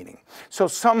undeniable meaning. So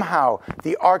somehow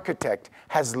the architect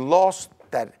has lost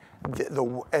that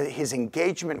his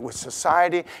engagement with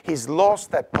society. He's lost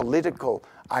that political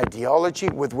ideology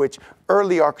with which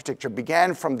early architecture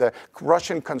began, from the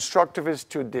Russian constructivists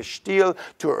to de Stijl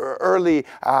to early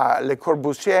Le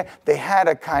Corbusier. They had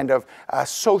a kind of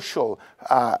social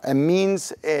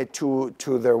means to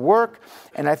their work,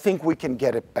 and I think we can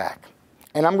get it back.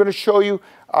 And I'm going to show you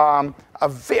a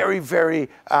very, very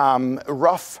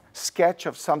rough sketch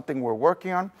of something we're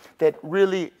working on that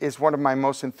really is one of my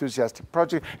most enthusiastic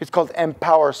projects. It's called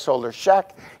Empower Solar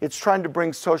Shack. It's trying to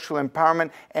bring social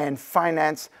empowerment and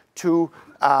finance to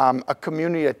a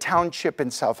community, a township in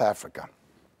South Africa.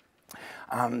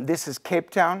 This is Cape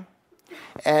Town,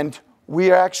 and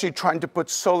we are actually trying to put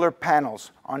solar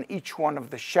panels on each one of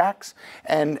the shacks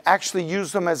and actually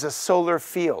use them as a solar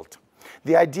field.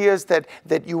 The idea is that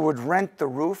you would rent the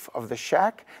roof of the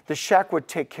shack would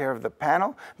take care of the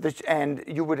panel, and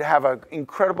you would have an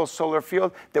incredible solar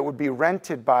field that would be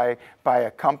rented by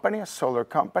a company, a solar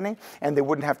company, and they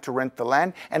wouldn't have to rent the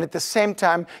land. And at the same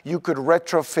time, you could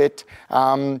retrofit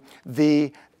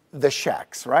the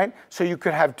shacks, right? So you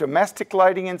could have domestic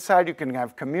lighting inside, you can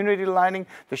have community lighting.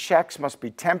 The shacks must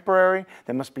be temporary,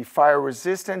 they must be fire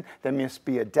resistant, they must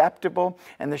be adaptable,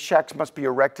 and the shacks must be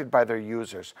erected by their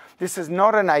users. This is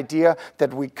not an idea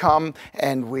that we come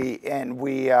and we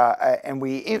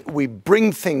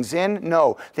bring things in.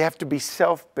 No, they have to be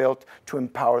self-built to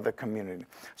empower the community.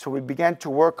 So we began to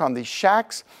work on these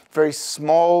shacks, very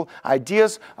small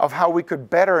ideas of how we could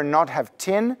better not have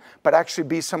tin, but actually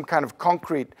be some kind of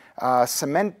concrete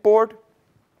cement board.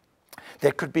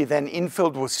 that could be then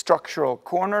infilled with structural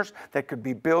corners that could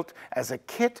be built as a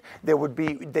kit.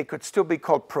 They could still be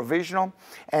called provisional.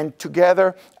 And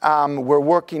together, we're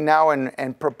working now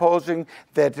and proposing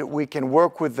that we can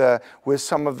work with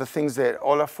some of the things that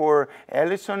Olafur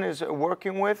Ellison is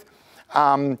working with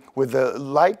the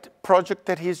light project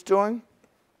that he's doing,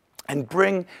 and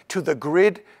bring to the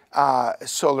grid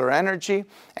solar energy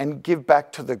and give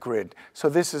back to the grid. So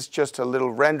this is just a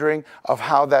little rendering of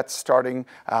how that's starting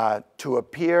to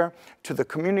appear to the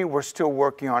community. We're still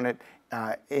working on it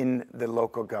in the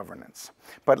local governance.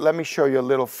 But let me show you a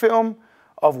little film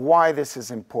of why this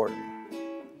is important.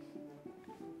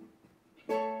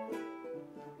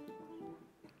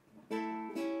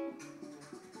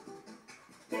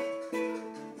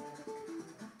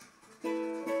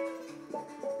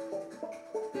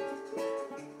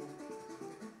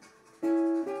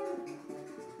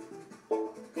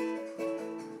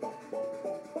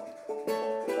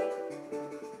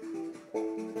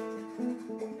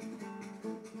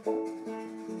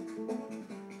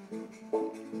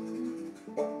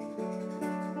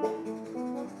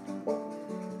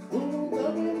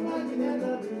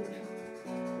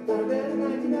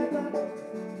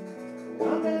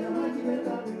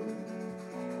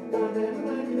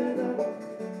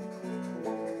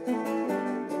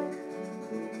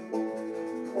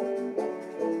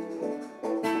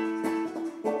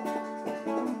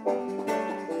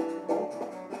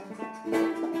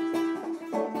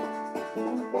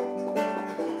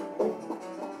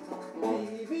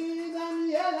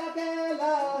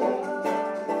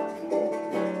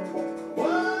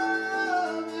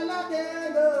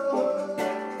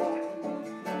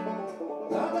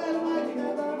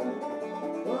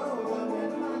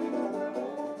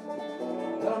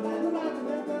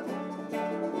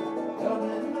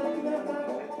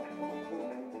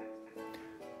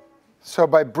 So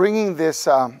by bringing this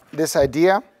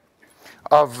idea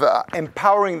of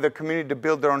empowering the community to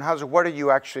build their own houses, what are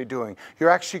you actually doing? You're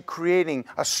actually creating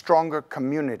a stronger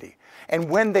community. And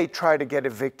when they try to get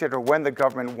evicted, or when the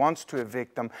government wants to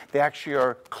evict them, they actually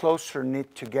are closer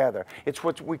knit together. It's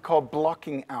what we call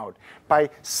blocking out. By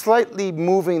slightly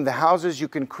moving the houses, you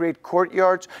can create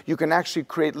courtyards. You can actually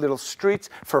create little streets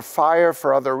for fire,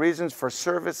 for other reasons, for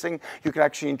servicing. You can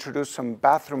actually introduce some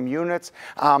bathroom units.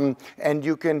 And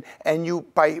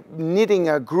by knitting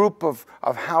a group of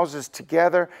houses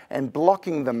together and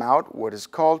blocking them out, what is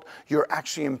called, you're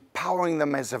actually empowering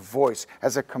them as a voice,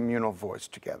 as a communal voice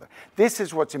together. This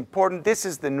is what's important. This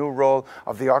is the new role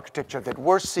of the architecture that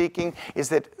we're seeking, is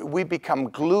that we become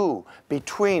glue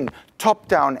between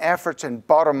top-down efforts and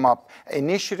bottom-up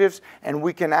initiatives, and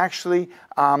we can actually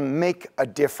make a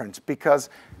difference. Because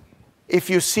if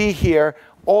you see here,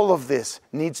 all of this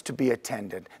needs to be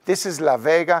attended. This is La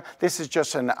Vega. This is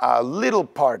just a little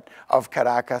part of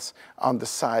Caracas on the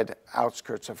side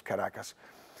outskirts of Caracas.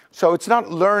 So it's not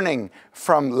learning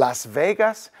from Las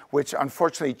Vegas, which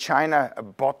unfortunately China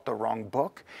bought the wrong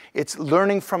book. It's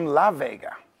learning from La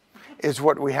Vega is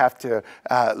what we have to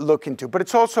look into. But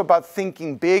it's also about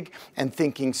thinking big and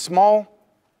thinking small.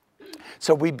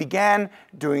 So we began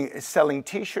selling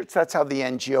T-shirts. That's how the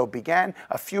NGO began.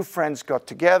 A few friends got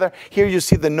together. Here you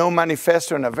see the No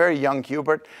Manifesto and a very young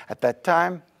Hubert at that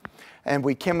time. And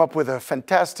we came up with a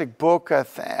fantastic book,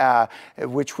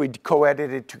 which we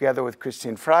co-edited together with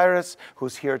Christine Freires,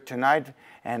 who's here tonight.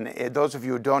 And those of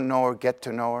you who don't know her, get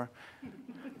to know her.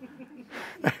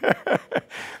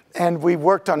 And we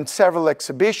worked on several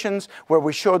exhibitions where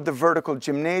we showed the vertical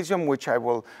gymnasium, which I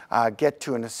will get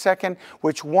to in a second,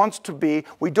 which wants to be,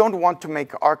 we don't want to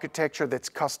make architecture that's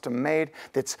custom made,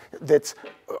 that's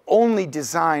only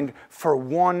designed for a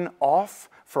one-off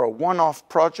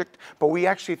project, but we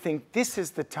actually think this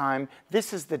is the time,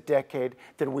 this is the decade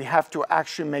that we have to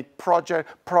actually make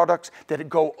products that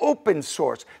go open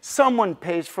source. Someone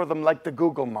pays for them, like the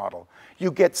Google model. You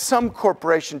get some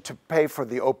corporation to pay for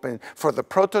the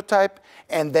prototype,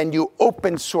 and then you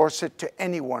open source it to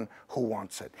anyone who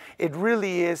wants it. It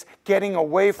really is getting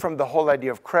away from the whole idea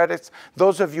of credits.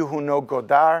 Those of you who know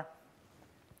Godard,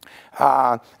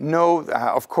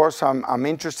 of course, I'm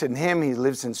interested in him. He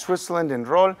lives in Switzerland, in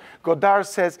Roll. Godard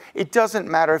says, it doesn't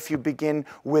matter if you begin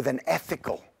with an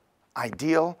ethical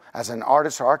ideal as an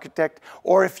artist or architect,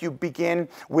 or if you begin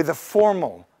with a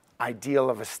formal ideal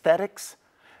of aesthetics.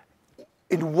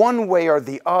 In one way or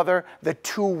the other, the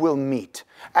two will meet.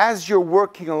 As you're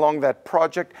working along that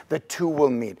project, the two will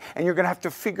meet. And you're going to have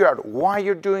to figure out why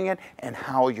you're doing it and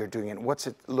how you're doing it. What's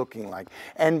it looking like?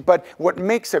 But what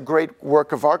makes a great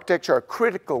work of architecture, a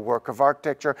critical work of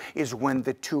architecture, is when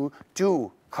the two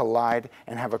do collide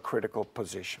and have a critical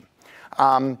position.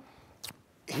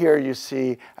 here you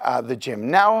see the gym.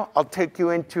 Now I'll take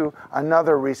you into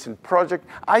another recent project.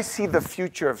 I see the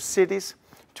future of cities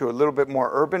to a little bit more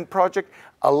urban project,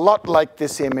 a lot like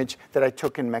this image that I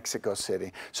took in Mexico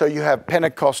City. So you have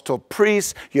Pentecostal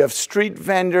priests, you have street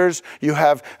vendors, you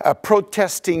have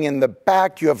protesting in the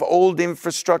back, you have old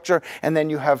infrastructure, and then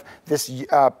you have this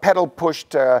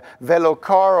pedal-pushed velo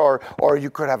car, or you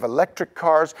could have electric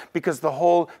cars, because the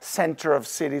whole center of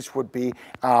cities would be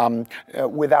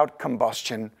without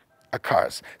combustion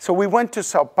cars. So we went to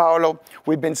Sao Paulo.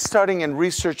 We've been studying and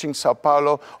researching Sao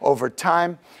Paulo over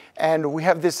time. And we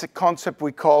have this concept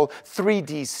we call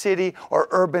 3D city, or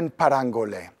urban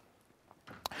parangole.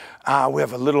 We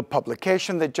have a little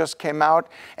publication that just came out.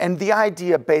 And the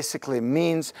idea basically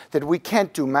means that we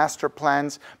can't do master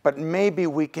plans, but maybe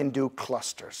we can do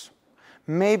clusters.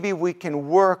 Maybe we can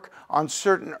work on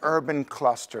certain urban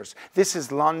clusters. This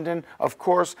is London, of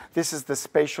course. This is the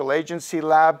Spatial Agency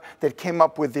Lab that came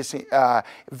up with this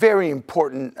very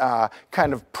important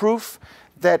kind of proof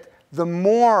that the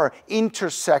more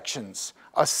intersections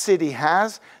a city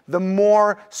has, the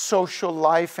more social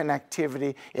life and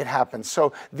activity it happens.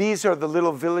 So these are the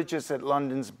little villages that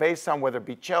London's based on, whether it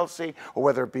be Chelsea or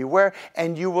whether it be where,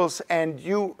 and you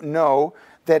know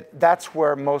that that's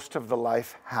where most of the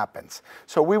life happens.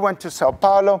 So we went to Sao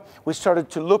Paulo. We started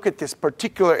to look at this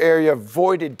particular area,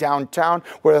 voided downtown,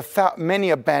 where many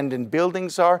abandoned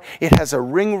buildings are. It has a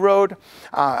ring road,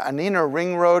 an inner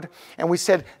ring road, and we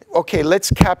said, okay, let's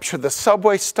capture the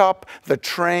subway stop, the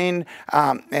train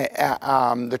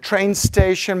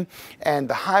station, and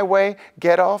the highway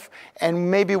get off, and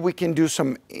maybe we can do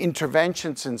some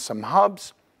interventions in some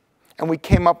hubs. And we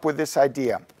came up with this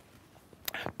idea,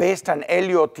 based on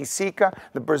Hélio Tisica,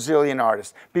 the Brazilian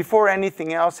artist. Before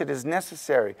anything else, it is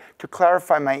necessary to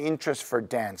clarify my interest for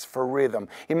dance, for rhythm.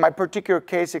 In my particular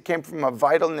case, it came from a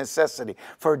vital necessity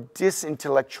for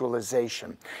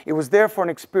disintellectualization. It was therefore an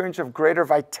experience of greater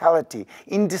vitality,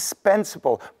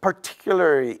 indispensable,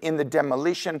 particularly in the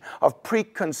demolition of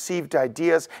preconceived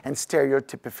ideas and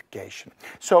stereotypification.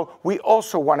 So we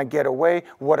also want to get away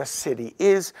what a city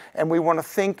is, and we want to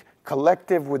think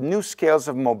collective with new scales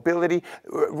of mobility,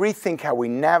 rethink how we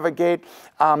navigate,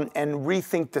 and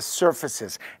rethink the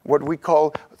surfaces, what we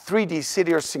call 3D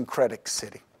city or syncretic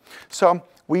city. So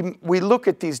we look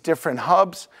at these different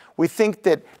hubs. We think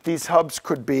that these hubs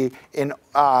could be in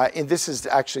this is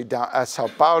actually Sao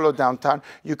Paulo downtown.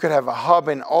 You could have a hub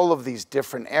in all of these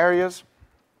different areas.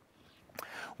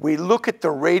 We look at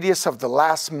the radius of the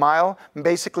last mile.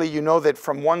 Basically, you know that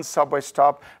from one subway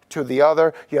stop to the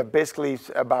other, you have basically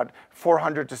about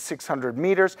 400 to 600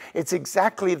 meters. It's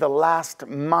exactly the last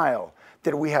mile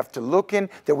that we have to look in,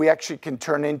 that we actually can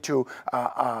turn into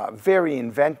very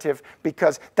inventive,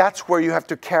 because that's where you have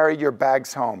to carry your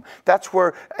bags home. That's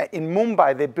where, in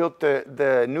Mumbai, they built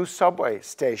the new subway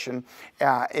station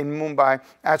in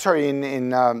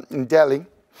Delhi.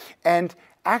 And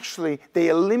actually, they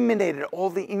eliminated all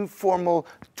the informal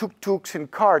tuk-tuks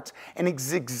and carts, and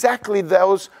it's exactly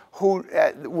those who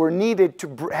were needed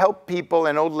to help people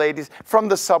and old ladies from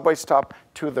the subway stop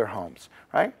to their homes,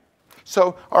 right?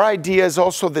 So our idea is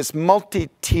also this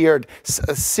multi-tiered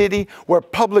city where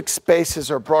public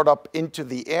spaces are brought up into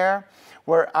the air,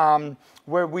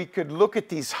 where we could look at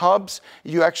these hubs.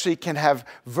 You actually can have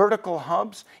vertical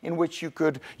hubs in which you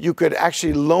could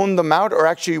actually loan them out, or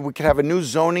actually we could have a new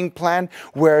zoning plan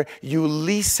where you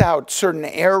lease out certain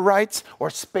air rights or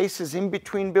spaces in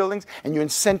between buildings, and you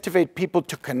incentivize people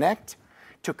to connect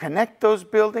those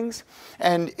buildings.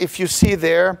 And if you see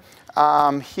there,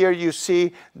 here you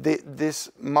see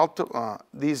these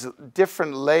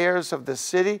different layers of the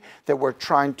city that we're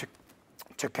trying to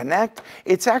connect.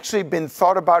 It's actually been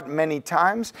thought about many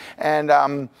times,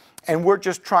 and we're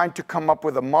just trying to come up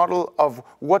with a model of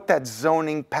what that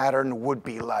zoning pattern would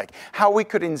be like. How we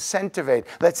could incentivize,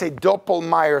 let's say,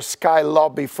 Doppelmayr Sky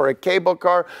Lobby for a cable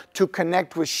car to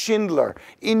connect with Schindler,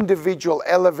 individual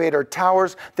elevator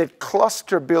towers that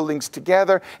cluster buildings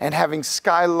together and having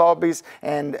sky lobbies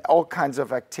and all kinds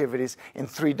of activities in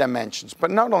 3 dimensions. But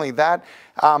not only that,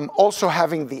 also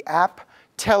having the app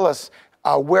tell us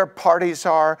where parties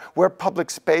are, where public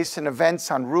space and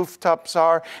events on rooftops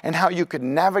are, and how you could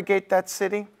navigate that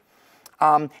city.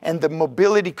 And the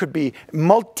mobility could be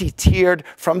multi-tiered,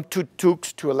 from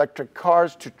tuk-tuks to electric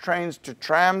cars to trains to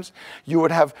trams. You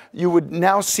would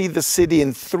now see the city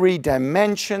in 3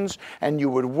 dimensions, and you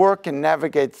would work and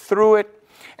navigate through it.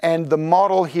 And the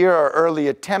model here are early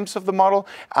attempts of the model,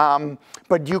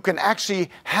 but you can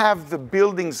actually have the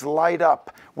buildings light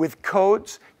up with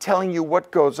codes telling you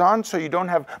what goes on, so you don't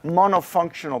have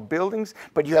monofunctional buildings,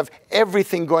 but you have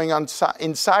everything going on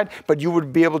inside, but you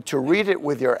would be able to read it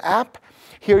with your app.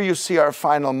 Here you see our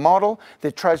final model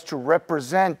that tries to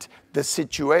represent the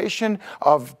situation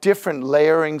of different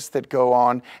layerings that go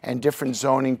on and different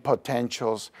zoning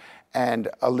potentials, and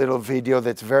a little video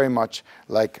that's very much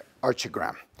like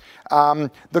archiogram.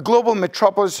 The global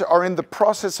metropolises are in the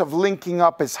process of linking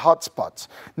up as hotspots,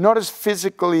 not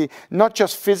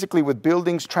just physically with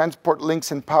buildings, transport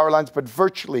links, and power lines, but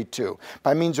virtually too,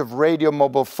 by means of radio,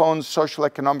 mobile phones, social,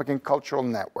 economic, and cultural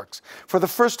networks. For the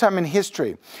first time in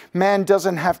history, man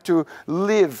doesn't have to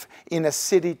live in a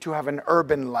city to have an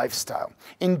urban lifestyle.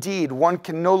 Indeed, one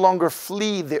can no longer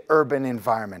flee the urban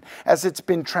environment, as it's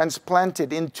been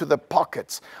transplanted into the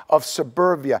pockets of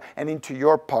suburbia and into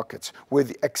your pockets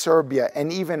with exurbia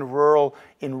and even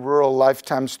in rural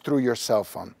lifetimes through your cell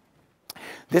phone.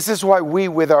 This is why we,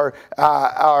 with our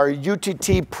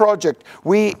UTT project,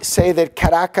 we say that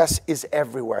Caracas is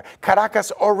everywhere.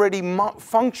 Caracas already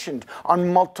functioned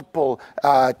on multiple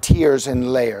tiers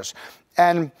and layers.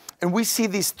 And we see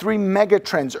these three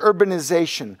megatrends,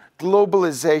 urbanization,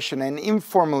 globalization, and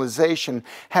informalization,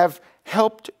 have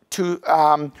helped to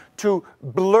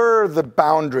blur the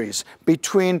boundaries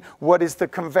between what is the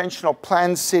conventional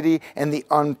planned city and the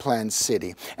unplanned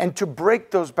city, and to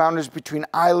break those boundaries between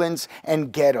islands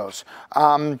and ghettos.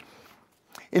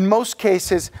 In most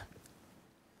cases,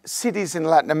 cities in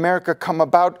Latin America come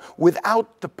about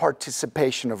without the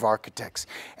participation of architects.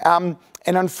 And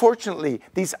unfortunately,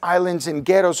 these islands and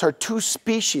ghettos are two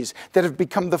species that have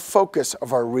become the focus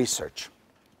of our research.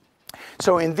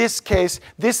 So in this case,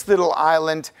 this little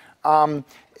island,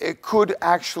 it could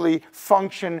actually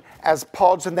function as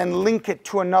pods and then link it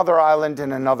to another island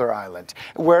and another island,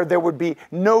 where there would be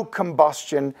no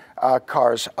combustion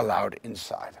cars allowed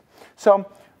inside. So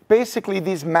basically,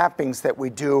 these mappings that we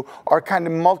do are kind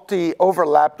of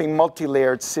overlapping,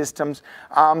 multi-layered systems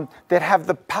that have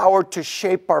the power to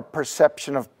shape our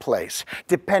perception of place,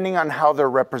 depending on how they're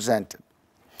represented.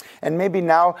 And maybe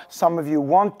now some of you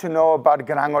want to know about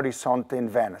Gran Horizonte in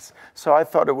Venice, so I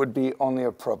thought it would be only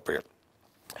appropriate.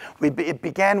 It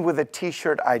began with a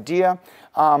t-shirt idea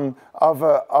of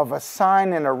a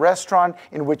sign in a restaurant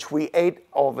in which we ate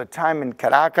all the time in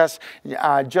Caracas,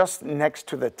 just next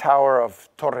to the tower of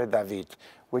Torre David,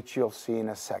 which you'll see in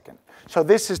a second. So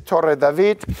this is Torre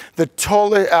David, the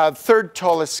third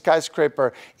tallest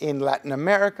skyscraper in Latin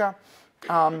America.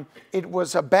 It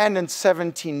was abandoned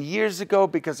 17 years ago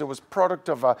because it was product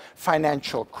of a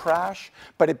financial crash,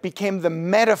 but it became the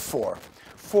metaphor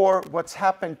for what's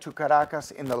happened to Caracas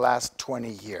in the last 20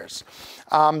 years.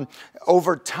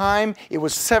 Over time, it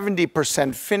was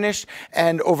 70% finished,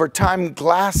 and over time,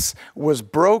 glass was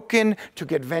broken to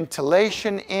get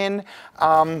ventilation in.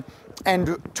 And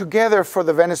together for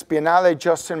the Venice Biennale,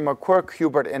 Justin McQuirk,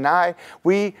 Hubert, and I,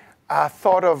 we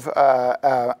thought of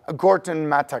Gorton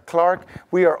Mata Clark.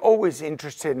 We are always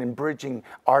interested in bridging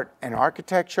art and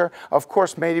architecture. Of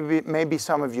course, maybe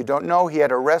some of you don't know, he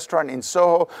had a restaurant in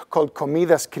Soho called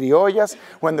Comidas Criollas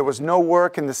when there was no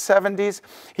work in the 70s.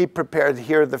 He prepared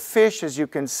here the fish, as you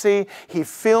can see. He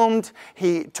filmed,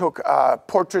 he took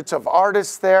portraits of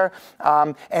artists there,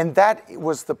 and that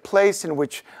was the place in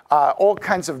which all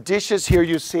kinds of dishes, here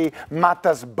you see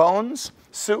Mata's bones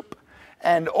soup,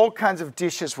 and all kinds of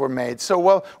dishes were made. So,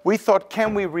 well, we thought,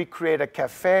 can we recreate a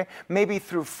cafe? Maybe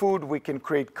through food we can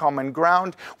create common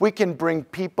ground. We can bring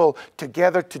people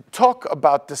together to talk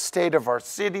about the state of our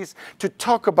cities, to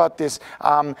talk about this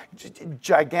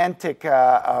gigantic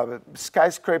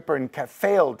skyscraper and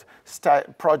failed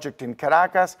project in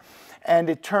Caracas. And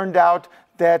it turned out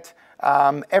that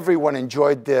everyone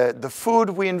enjoyed the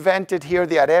food we invented here.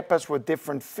 The arepas with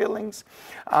different fillings.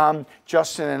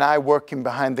 Justin and I working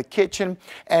behind the kitchen,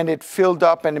 and it filled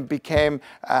up and it became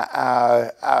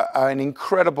an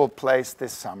incredible place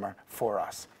this summer for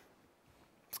us.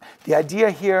 The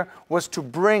idea here was to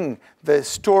bring the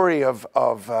story of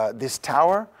this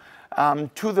tower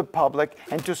to the public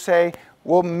and to say,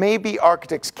 well, maybe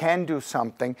architects can do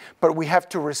something, but we have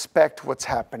to respect what's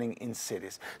happening in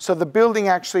cities. So the building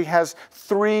actually has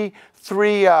three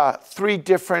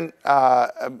different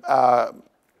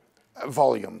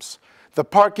volumes: the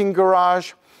parking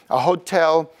garage, a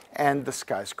hotel, and the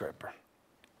skyscraper.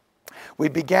 We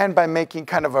began by making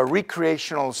kind of a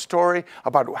recreational story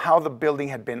about how the building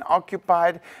had been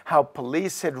occupied, how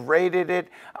police had raided it.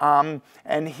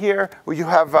 And here you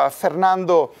have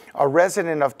Fernando, a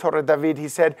resident of Torre David. He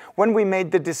said, when we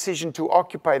made the decision to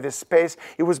occupy this space,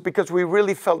 it was because we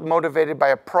really felt motivated by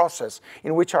a process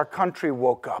in which our country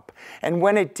woke up. And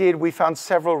when it did, we found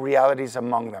several realities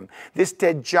among them. This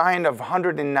dead giant of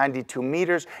 192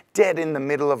 meters, dead in the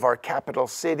middle of our capital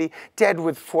city, dead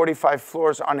with 45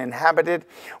 floors uninhabited.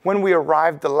 When we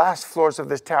arrived, the last floors of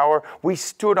this tower, we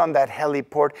stood on that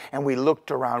heliport and we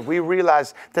looked around. We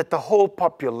realized that the whole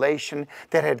population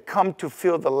that had come to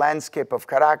fill the landscape of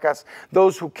Caracas,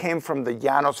 those who came from the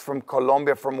Llanos, from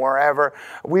Colombia, from wherever,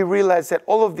 we realized that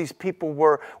all of these people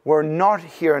were not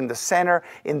here in the center,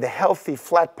 in the healthy,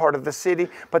 flat part of the city,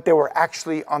 but they were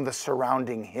actually on the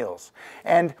surrounding hills,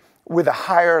 and with a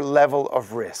higher level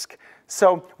of risk.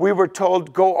 So we were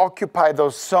told, go occupy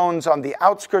those zones on the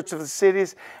outskirts of the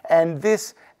cities, and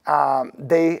this,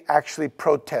 they actually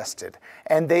protested.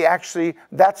 And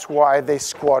that's why they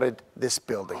squatted this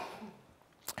building.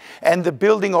 And the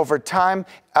building over time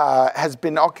has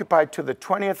been occupied to the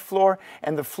 20th floor,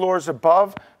 and the floors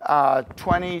above,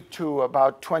 20 to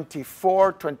about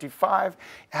 24, 25,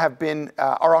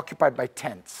 are occupied by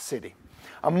tents, city.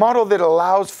 A model that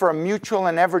allows for a mutual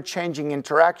and ever-changing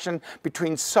interaction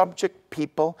between subject,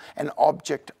 people, and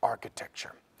object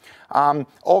architecture.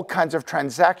 All kinds of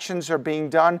transactions are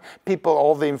being done. People,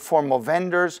 all the informal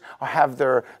vendors have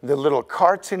the little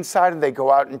carts inside, and they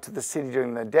go out into the city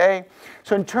during the day.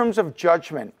 So in terms of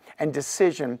judgment and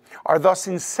decision are thus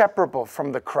inseparable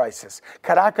from the crisis.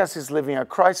 Caracas is living a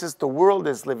crisis. The world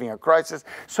is living a crisis.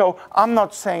 So I'm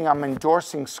not saying I'm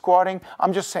endorsing squatting.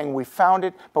 I'm just saying we found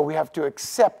it, but we have to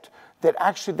accept that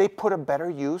actually they put a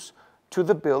better use to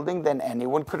the building than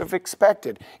anyone could have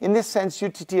expected. In this sense,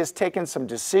 UTT has taken some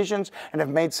decisions and have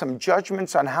made some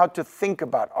judgments on how to think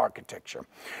about architecture.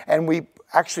 And we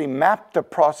actually mapped the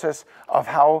process of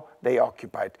how they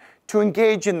occupied. To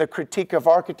engage in the critique of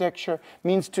architecture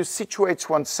means to situate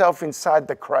oneself inside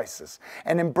the crisis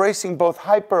and embracing both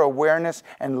hyper-awareness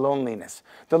and loneliness.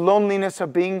 The loneliness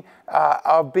of being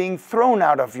thrown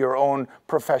out of your own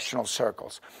professional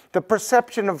circles. The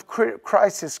perception of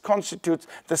crisis constitutes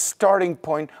the starting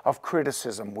point of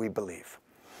criticism, we believe.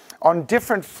 On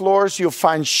different floors, you'll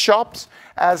find shops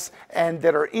and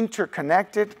that are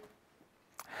interconnected,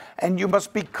 and you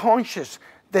must be conscious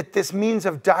that this means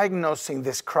of diagnosing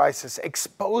this crisis,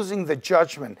 exposing the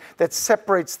judgment that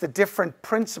separates the different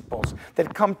principles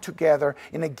that come together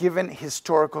in a given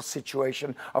historical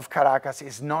situation of Caracas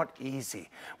is not easy.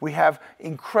 We have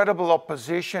incredible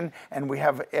opposition, and we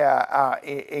have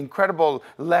incredible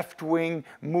left-wing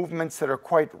movements that are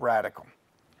quite radical.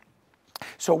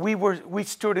 So we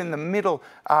stood in the middle,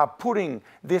 putting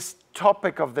this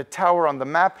topic of the tower on the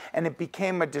map, and it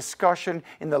became a discussion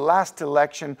in the last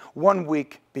election 1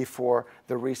 week before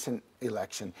the recent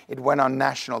election. It went on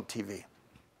national TV.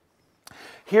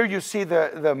 Here you see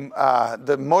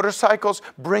the motorcycles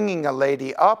bringing a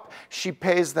lady up. She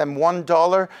pays them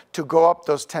 $1 to go up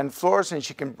those 10 floors, and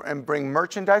she can bring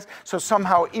merchandise. So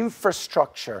somehow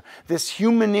infrastructure, this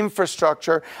human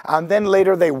infrastructure, and then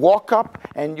later they walk up,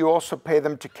 and you also pay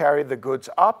them to carry the goods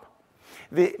up.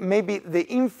 Maybe the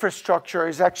infrastructure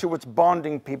is actually what's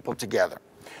bonding people together.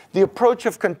 The approach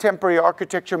of contemporary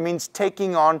architecture means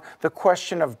taking on the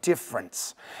question of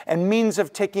difference and means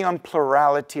of taking on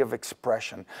plurality of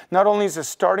expression, not only as a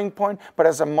starting point, but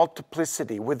as a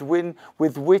multiplicity with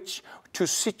which to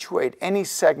situate any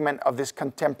segment of this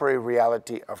contemporary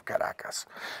reality of Caracas.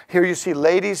 Here you see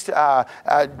ladies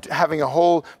having a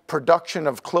whole production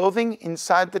of clothing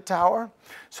inside the tower.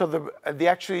 So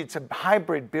actually it's a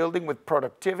hybrid building with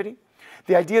productivity.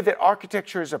 The idea that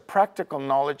architecture is a practical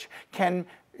knowledge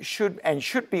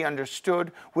should be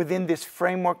understood within this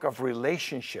framework of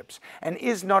relationships and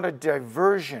is not a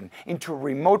diversion into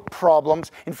remote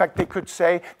problems. In fact, they could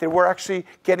say that we're actually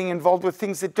getting involved with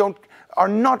things that are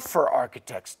not for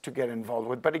architects to get involved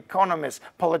with, but economists,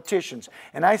 politicians.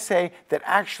 And I say that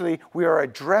actually we are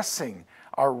addressing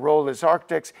our role as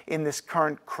architects in this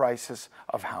current crisis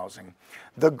of housing.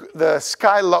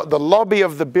 The lobby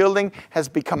of the building has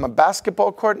become a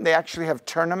basketball court, and they actually have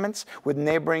tournaments with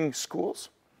neighboring schools.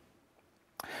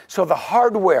 So the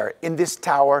hardware in this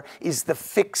tower is the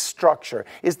fixed structure,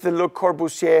 is the Le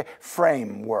Corbusier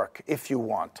framework, if you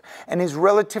want, and is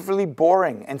relatively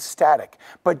boring and static,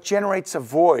 but generates a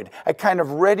void, a kind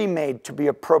of ready-made to be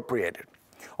appropriated.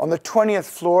 On the 20th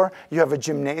floor, you have a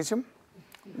gymnasium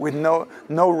with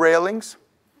no railings.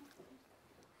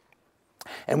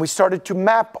 And we started to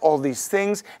map all these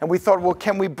things, and we thought, well,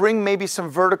 can we bring maybe some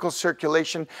vertical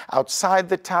circulation outside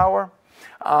the tower?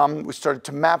 We started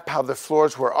to map how the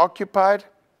floors were occupied.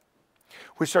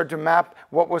 We started to map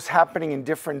what was happening in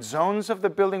different zones of the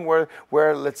building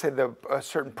where let's say,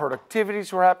 certain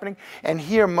productivities were happening. And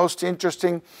here, most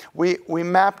interesting, we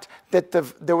mapped that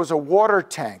there was a water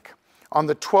tank on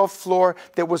the 12th floor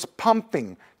that was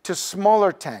pumping to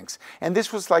smaller tanks. And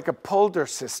this was like a polder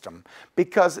system,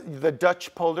 because the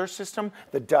Dutch polder system,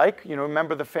 the dike, you know,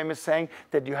 remember the famous saying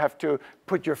that you have to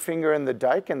put your finger in the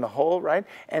dike, in the hole, right?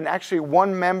 And actually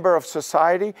one member of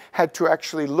society had to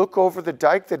actually look over the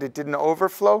dike that it didn't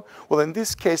overflow. Well, in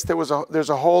this case, there's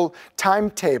a whole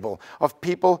timetable of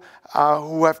people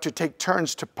who have to take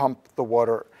turns to pump the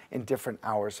water in different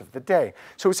hours of the day.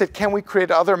 So we said, can we create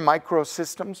other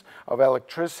microsystems of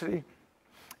electricity?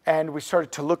 And we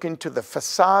started to look into the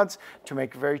facades to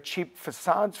make very cheap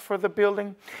facades for the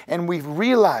building. And we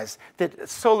realized that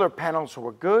solar panels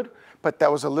were good, but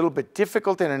that was a little bit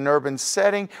difficult in an urban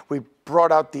setting. We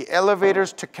brought out the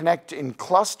elevators to connect in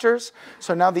clusters.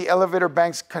 So now the elevator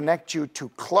banks connect you to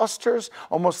clusters,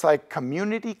 almost like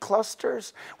community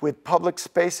clusters with public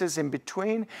spaces in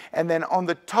between. And then on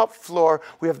the top floor,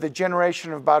 we have the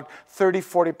generation of about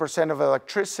 30–40% of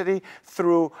electricity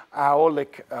through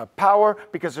aeolic power,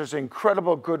 because there's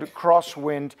incredible good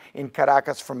crosswind in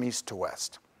Caracas from east to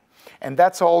west. And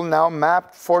that's all now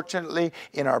mapped, fortunately,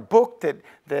 in our book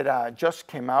that just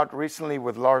came out recently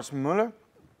with Lars Müller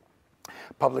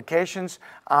Publications,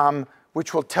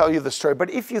 which will tell you the story. But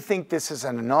if you think this is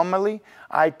an anomaly,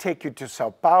 I take you to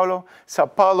Sao Paulo. Sao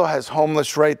Paulo has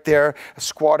homeless right there,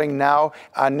 squatting now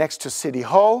next to City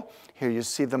Hall. Here you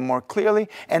see them more clearly,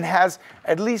 and has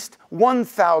at least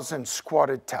 1,000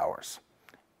 squatted towers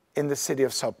in the city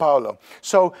of Sao Paulo.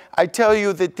 So I tell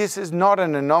you that this is not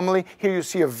an anomaly. Here you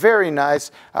see a very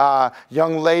nice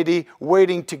young lady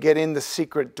waiting to get in the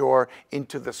secret door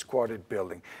into the squatted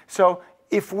building. So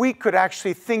if we could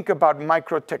actually think about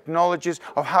micro technologies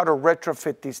of how to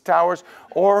retrofit these towers,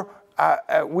 or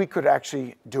we could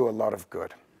actually do a lot of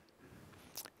good.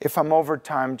 If I'm over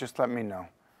time, just let me know,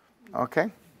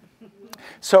 okay?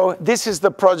 So this is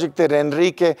the project that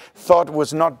Enrique thought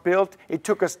was not built. It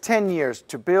took us 10 years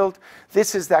to build.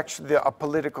 This is actually a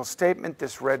political statement,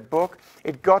 this red book.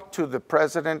 It got to the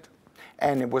president,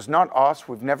 and it was not us.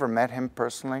 We've never met him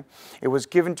personally. It was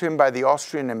given to him by the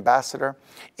Austrian ambassador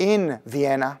in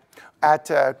Vienna at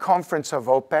a conference of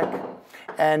OPEC.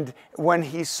 And when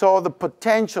he saw the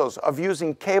potentials of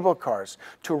using cable cars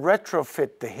to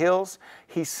retrofit the hills,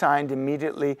 he signed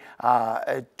immediately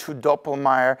to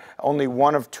Doppelmayr, only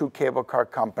one of 2 cable car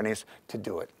companies to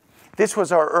do it. This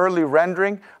was our early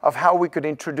rendering of how we could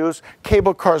introduce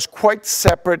cable cars quite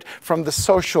separate from the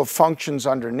social functions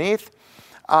underneath.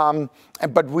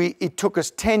 But it took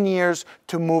us 10 years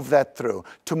to move that through,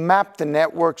 to map the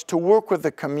networks, to work with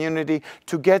the community,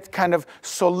 to get kind of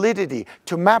solidity,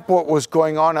 to map what was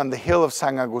going on the hill of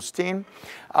San Agustin.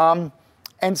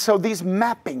 And so these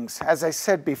mappings, as I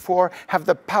said before, have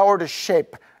the power to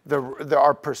shape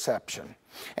our perception.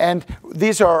 And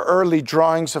these are our early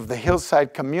drawings of the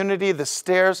hillside community, the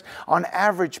stairs. On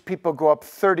average, people go up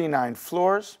 39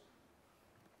 floors.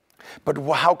 But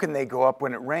how can they go up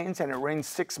when it rains? And it rains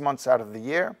 6 months out of the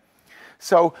year.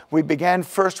 So we began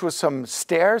first with some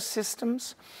stair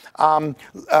systems,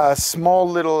 small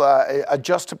little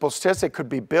adjustable stairs that could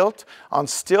be built on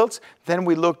stilts. Then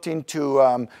we looked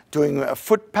into doing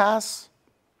footpaths.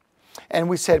 And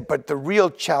we said, but the real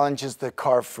challenge is the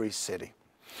car-free city.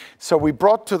 So we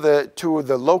brought to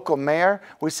the local mayor,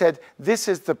 we said, this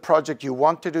is the project you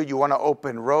want to do. You want to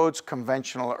open roads,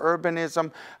 conventional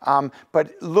urbanism.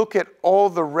 But look at all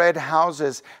the red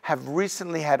houses have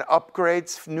recently had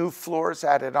upgrades, new floors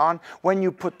added on. When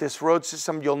you put this road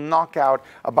system, you'll knock out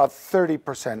about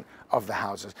 30% of the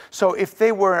houses. So if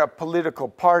they were a political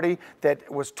party that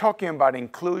was talking about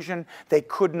inclusion, they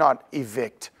could not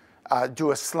evict,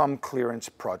 do a slum clearance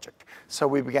project. So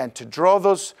we began to draw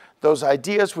those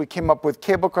ideas. We came up with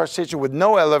cable car station with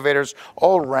no elevators,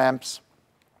 all ramps.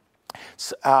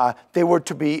 They were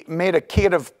to be made a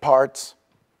kit of parts.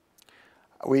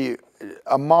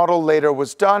 A model later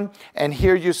was done, and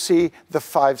here you see the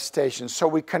 5 stations. So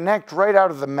we connect right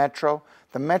out of the metro.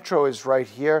 The metro is right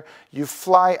here. You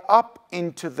fly up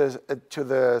into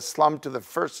the slum to the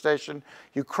first station.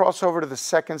 You cross over to the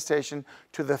second station,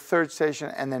 to the third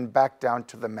station, and then back down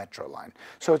to the metro line.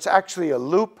 So it's actually a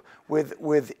loop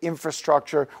with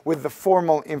infrastructure, with the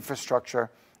formal infrastructure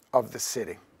of the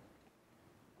city.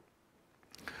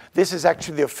 This is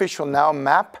actually the official now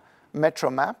map, metro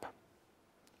map.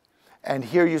 And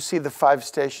here you see the 5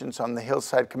 stations on the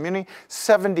hillside community.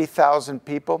 70,000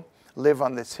 people live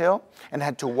on this hill and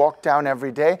had to walk down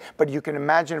every day. But you can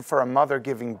imagine for a mother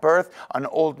giving birth, an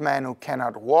old man who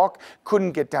cannot walk,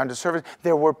 couldn't get down to service.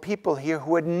 There were people here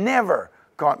who had never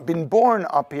been born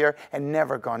up here and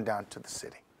never gone down to the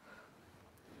city.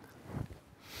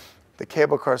 The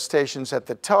cable car station's at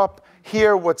the top.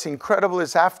 Here, what's incredible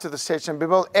is after the station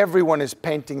built, everyone is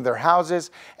painting their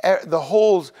houses. The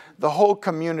whole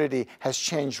community has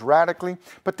changed radically.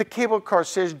 But the cable car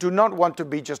stations do not want to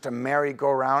be just a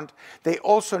merry-go-round. They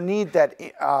also need that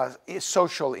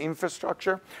social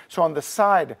infrastructure. So on the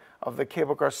side of the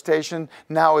cable car station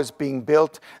now is being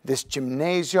built this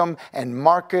gymnasium and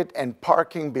market and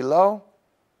parking below,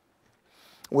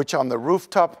 which on the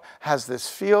rooftop has this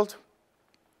field.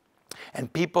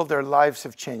 And people, their lives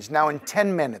have changed. Now in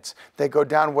 10 minutes, they go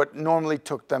down what normally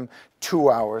took them 2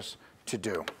 hours to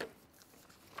do.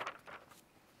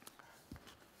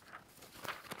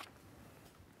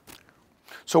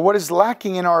 So what is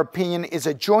lacking, in our opinion, is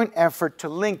a joint effort to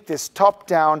link this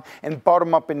top-down and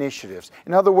bottom-up initiatives.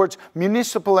 In other words,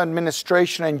 municipal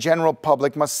administration and general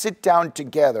public must sit down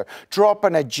together, draw up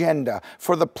an agenda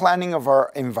for the planning of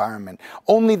our environment.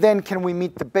 Only then can we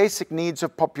meet the basic needs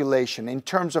of population in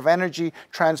terms of energy,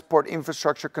 transport,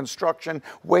 infrastructure, construction,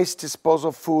 waste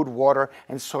disposal, food, water,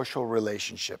 and social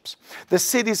relationships. The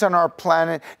cities on our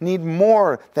planet need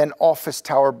more than office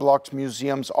tower blocks,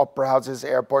 museums, opera houses,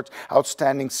 airports,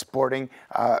 outstanding sporting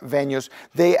venues.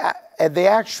 They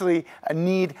actually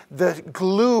need the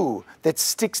glue that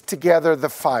sticks together the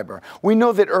fiber. We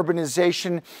know that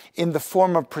urbanization in the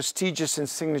form of prestigious and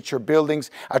signature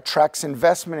buildings attracts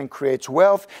investment and creates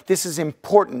wealth. This is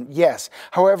important, yes.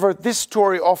 However, this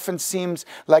story often seems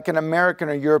like an American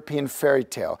or European fairy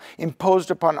tale imposed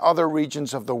upon other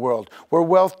regions of the world, where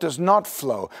wealth does not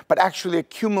flow, but actually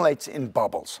accumulates in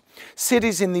bubbles.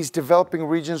 Cities in these developing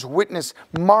regions witness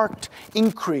marked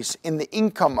increase in the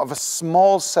income of a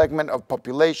small segment of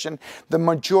population. The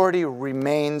majority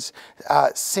remains,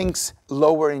 sinks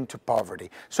lower into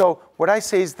poverty. So what I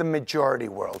say is the majority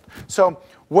world. So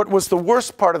what was the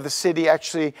worst part of the city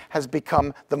actually has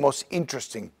become the most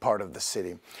interesting part of the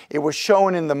city. It was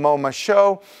shown in the MoMA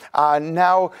show.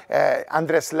 Now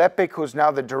Andres Lepik, who's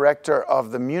now the director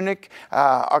of the Munich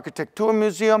Architecture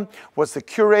Museum, was the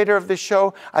curator of the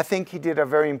show. I think he did a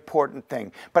very important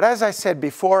thing. But as I said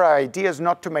before, our idea is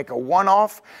not to make a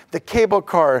one-off. The cable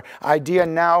car idea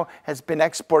now has been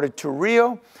exported to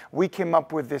Rio. We came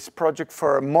up with this project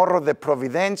for Morro de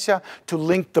Providencia to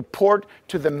link the port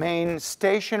to the main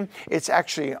station. It's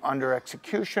actually under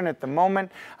execution at the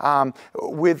moment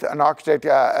with an architect,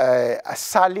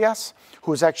 Salias,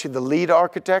 who's actually the lead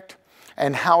architect.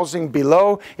 And housing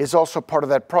below is also part of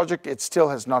that project. It still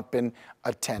has not been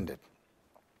attended.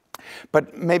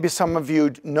 But maybe some of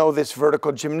you know this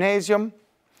vertical gymnasium.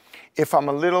 If I'm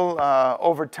a little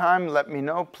over time, let me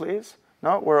know, please.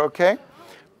 No, we're okay?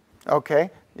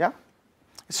 Okay, yeah.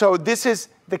 So this is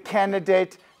the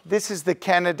candidate. This is the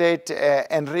candidate,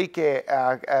 Enrique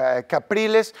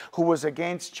Capriles, who was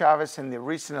against Chavez in the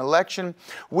recent election.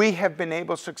 We have been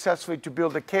able successfully to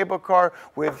build a cable car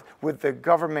with the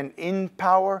government in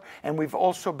power, and we've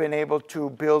also been able to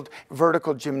build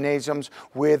vertical gymnasiums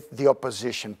with the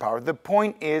opposition power. The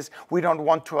point is, we don't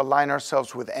want to align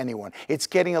ourselves with anyone. It's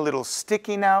getting a little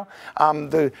sticky now.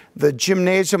 The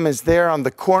gymnasium is there on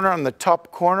the corner, on the top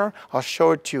corner. I'll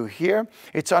show it to you here.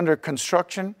 It's under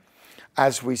construction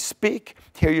as we speak.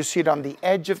 Here you see it on the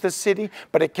edge of the city,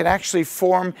 but it can actually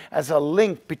form as a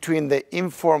link between the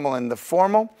informal and the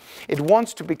formal. It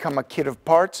wants to become a kit of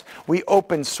parts. We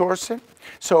open source it.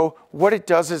 So what it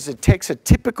does is it takes a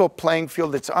typical playing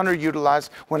field that's underutilized.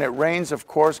 When it rains, of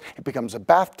course, it becomes a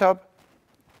bathtub.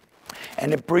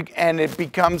 And it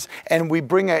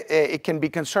can be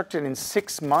constructed in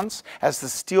 6 months as the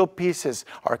steel pieces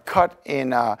are cut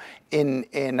in an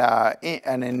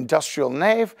industrial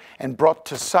nave and brought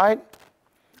to site.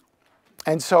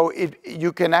 And so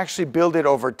you can actually build it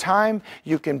over time.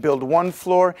 You can build one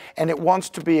floor, and it wants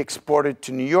to be exported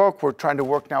to New York. We're trying to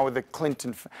work now with the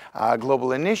Clinton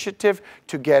Global Initiative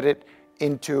to get it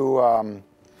into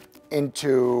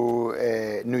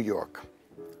New York.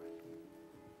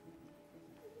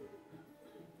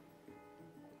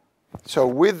 So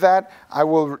with that, I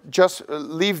will just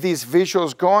leave these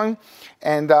visuals going,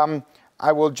 and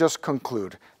I will just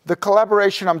conclude. The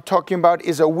collaboration I'm talking about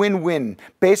is a win-win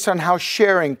based on how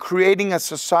sharing, creating a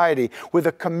society with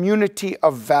a community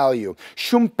of value.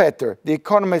 Schumpeter, the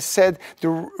economist, said the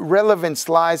relevance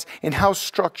lies in how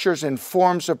structures and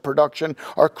forms of production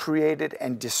are created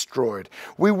and destroyed.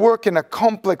 We work in a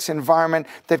complex environment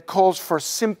that calls for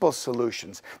simple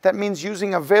solutions. That means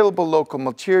using available local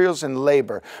materials and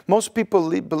labor. Most people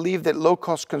believe that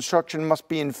low-cost construction must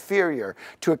be inferior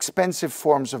to expensive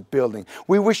forms of building.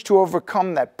 We wish to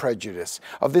overcome that prejudice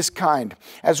of this kind,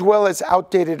 as well as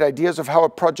outdated ideas of how a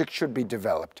project should be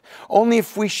developed. Only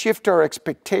if we shift our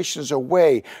expectations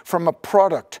away from a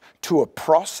product to a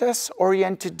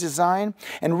process-oriented design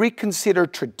and reconsider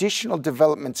traditional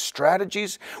development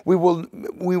strategies, we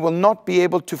will not be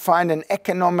able to find an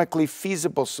economically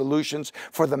feasible solutions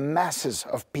for the masses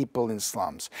of people in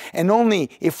slums. And only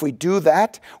if we do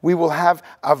that, we will have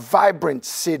a vibrant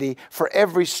city for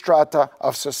every strata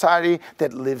of society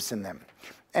that lives in them.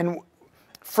 And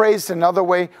phrased another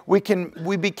way, we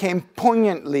became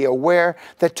poignantly aware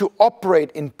that to operate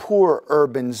in poor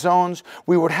urban zones,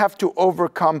 we would have to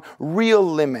overcome real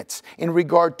limits in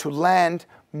regard to land,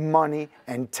 money,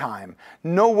 and time.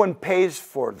 No one pays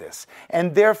for this.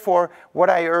 And therefore, what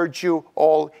I urge you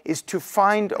all is to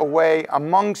find a way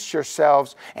amongst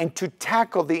yourselves and to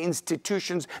tackle the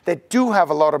institutions that do have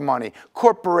a lot of money,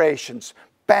 corporations,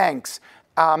 banks,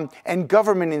 and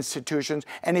government institutions,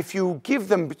 and if you give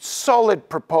them solid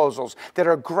proposals that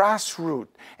are grassroots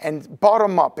and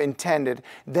bottom-up intended,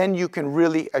 then you can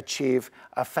really achieve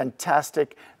a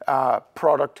fantastic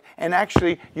product. And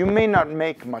actually, you may not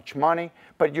make much money,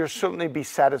 but you'll certainly be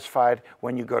satisfied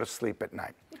when you go to sleep at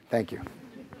night. Thank you.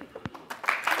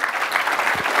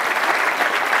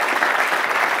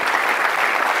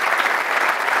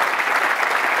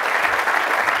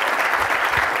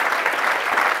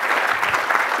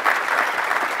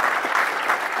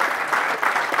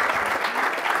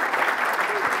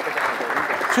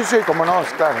 Sí, sí, como no,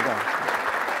 claro, claro.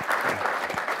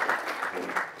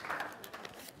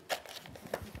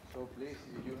 So please,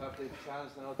 you have the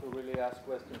chance now to really ask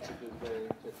questions to this very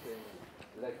interesting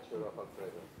lecture of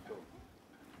Alfredo. So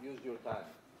use your time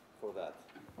for that.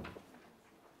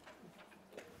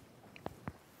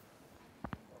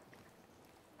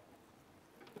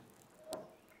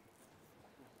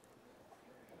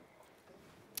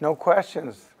 No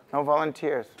questions, no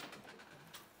volunteers.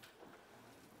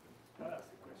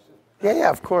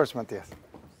 Yeah, of course, Matthias.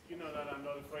 You know that I'm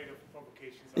not afraid of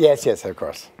provocations. Yes, yes, of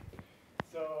course.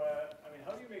 So, I mean,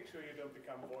 how do you make sure you don't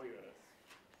become voyeurs?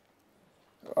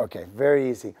 Okay, very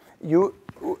easy.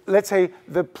 Let's say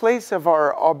the place of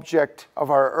our object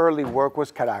of our early work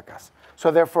was Caracas. So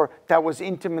therefore, that was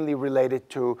intimately related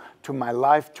to my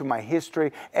life, to my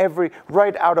history.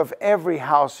 Right out of every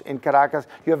house in Caracas,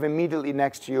 you have immediately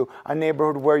next to you a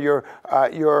neighborhood where your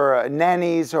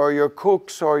nannies or your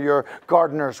cooks or your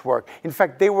gardeners work. In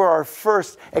fact, they were our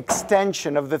first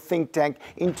extension of the think tank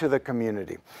into the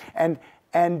community. And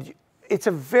it's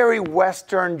a very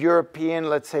Western European,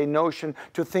 let's say, notion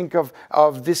to think of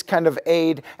this kind of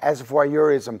aid as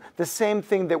voyeurism. The same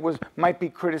thing that might be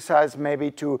criticized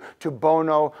maybe to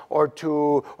Bono or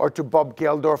to Bob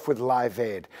Geldof with Live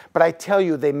Aid. But I tell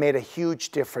you, they made a huge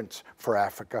difference for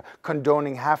Africa,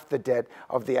 condoning half the debt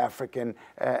of the African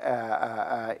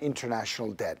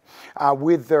international debt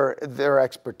with their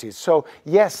expertise. So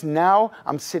yes, now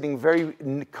I'm sitting very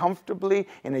comfortably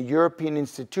in a European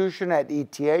institution at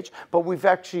ETH, but we've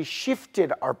actually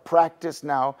shifted our practice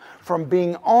now from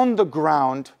being on the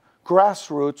ground,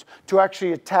 grassroots, to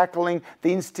actually tackling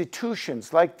the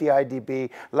institutions like the IDB,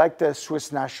 like the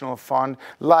Swiss National Fund,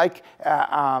 like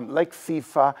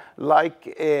FIFA, like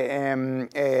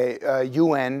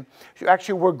UN.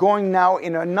 Actually, we're going now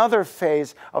in another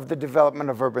phase of the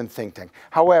development of urban think tank.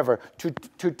 However,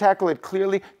 to tackle it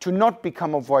clearly, to not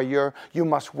become a voyeur, you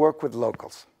must work with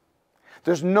locals.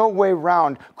 There's no way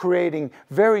around creating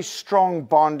very strong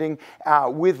bonding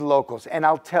with locals. And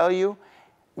I'll tell you,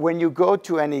 when you go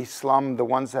to any slum, the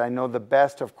ones that I know the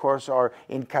best, of course, are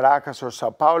in Caracas or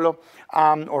Sao Paulo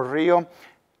or Rio,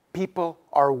 people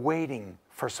are waiting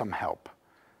for some help.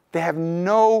 They have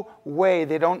no way,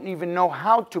 they don't even know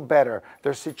how to better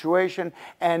their situation,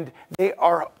 and they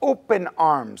are open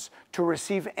arms to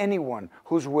receive anyone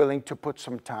who's willing to put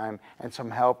some time and some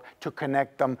help to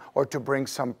connect them or to bring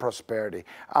some prosperity.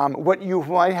 What you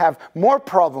might have more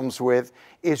problems with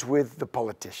is with the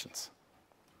politicians.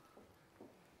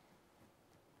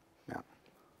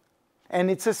 And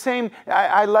it's the same,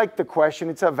 I like the question,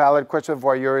 it's a valid question of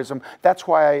voyeurism. That's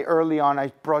why early on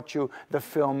I brought you the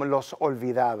film Los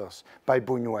Olvidados by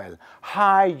Buñuel.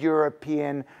 High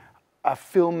European a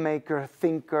filmmaker,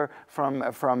 thinker from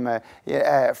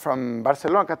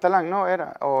Barcelona, catalán, no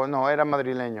era, o no, era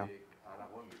madrileño.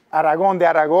 Aragón, de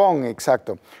Aragón,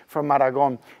 exacto, from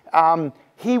Aragón.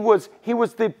 He was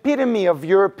the epitome of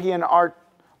European art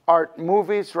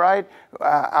movies, right?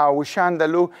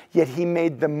 Andalou, yet he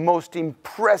made the most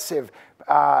impressive,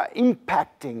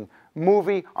 impacting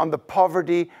movie on the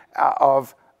poverty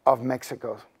of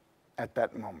Mexico at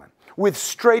that moment. With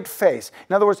straight face.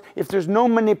 In other words, if there's no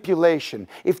manipulation,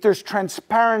 if there's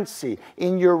transparency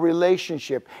in your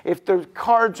relationship, if the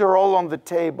cards are all on the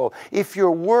table, if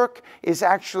your work is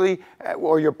actually,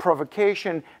 or your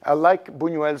provocation, like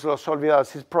Buñuel's Los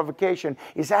Olvidados, his provocation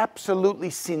is absolutely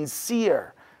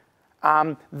sincere,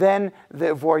 then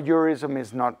the voyeurism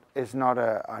is not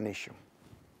an issue.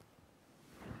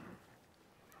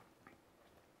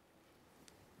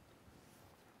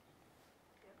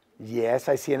 Yes,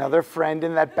 I see another friend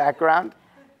in that background.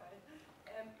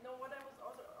 No, what I was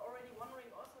also already wondering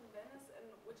also in Venice, and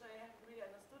which I haven't really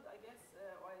understood, I guess,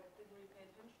 or I didn't really pay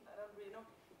attention, I don't really know,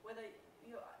 whether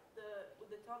with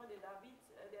the Torre de David,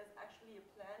 there's actually a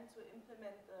plan to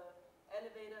implement the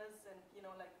elevators and,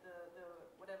 like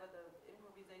the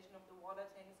improvisation of the water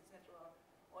tanks, etc.,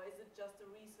 or is it just a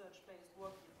research-based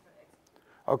work you can execute?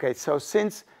 Okay,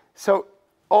 so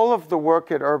all of the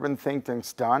work at Urban Think Tank's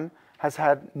done has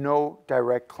had no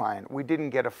direct client. We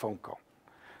didn't get a phone call.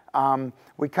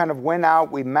 We kind of went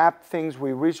out, we mapped things,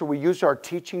 we researched, we used our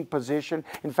teaching position.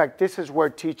 In fact, this is where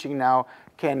teaching now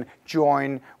can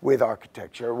join with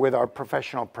architecture, with our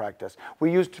professional practice.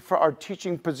 We used for our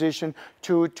teaching position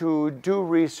to do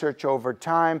research over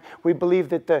time. We believe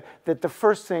that the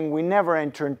first thing, we never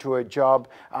enter into a job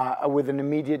with an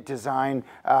immediate design,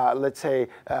 let's say,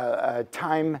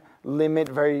 time limit,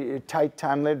 very tight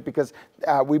time limit, because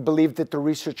we believe that the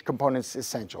research component is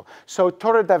essential. So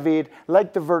Torre David,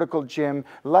 like the vertical gym,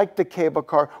 like the cable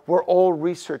car, were all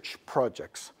research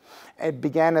projects. It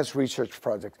began as research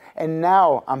projects. And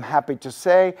now, I'm happy to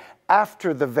say,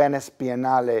 after the Venice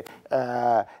Biennale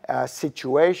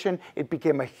situation, it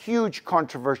became a huge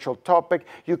controversial topic.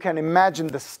 You can imagine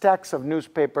the stacks of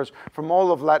newspapers from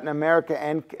all of Latin America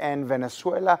and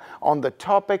Venezuela on the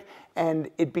topic, and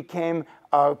it became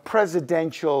a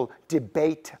presidential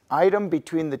debate item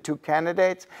between the two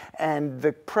candidates, and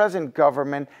the present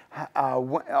government,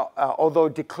 although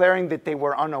declaring that they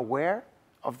were unaware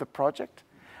of the project,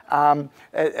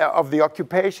 of the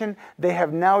occupation, they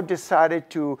have now decided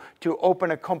to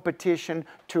open a competition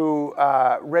to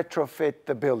retrofit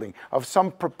the building, of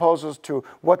some proposals to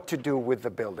what to do with the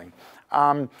building.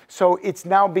 So it's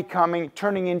now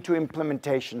turning into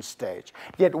implementation stage.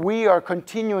 Yet we are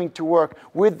continuing to work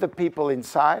with the people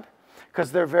inside,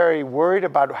 because they're very worried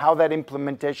about how that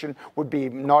implementation would be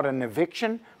not an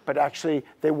eviction, but actually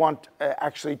they want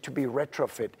actually to be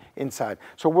retrofit inside.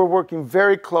 So we're working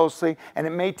very closely, and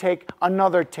it may take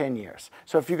another 10 years.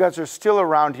 So if you guys are still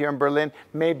around here in Berlin,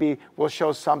 maybe we'll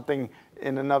show something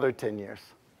in another 10 years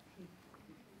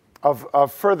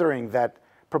of furthering that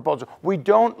proposal. We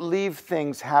don't leave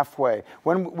things halfway.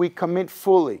 When we commit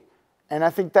fully, and I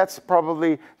think that's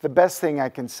probably the best thing I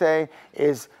can say,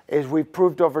 is we've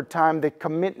proved over time that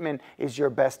commitment is your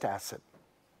best asset.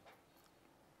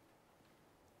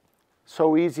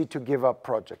 So easy to give up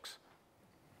projects,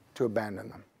 to abandon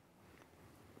them.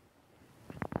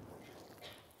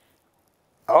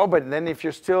 Oh, but then if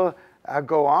you're still,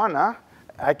 go on, huh?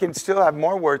 I can still have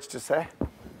more words to say.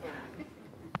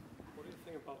 What do you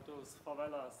think about those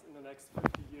favelas in the next 50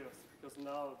 years? Because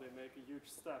now they make a huge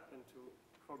step into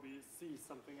probably see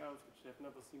something else which they've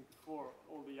never seen before.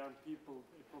 All the young people,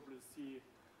 they probably see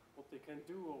what they can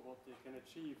do or what they can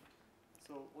achieve.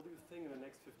 So what do you think in the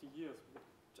next 50 years?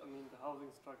 I mean, the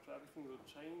housing structure, everything will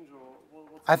change, or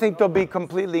what's I think they'll be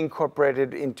completely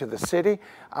incorporated into the city.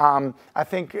 I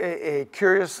think,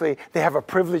 curiously, they have a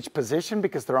privileged position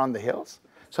because they're on the hills.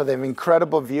 So they have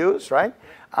incredible views, right?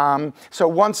 So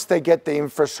once they get the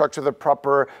infrastructure, the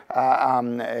proper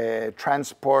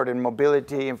transport and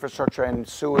mobility infrastructure and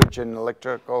sewage and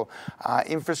electrical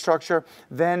infrastructure,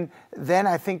 then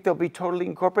I think they'll be totally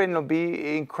incorporated and they'll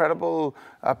be incredible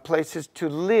places to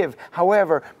live.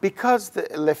 However, because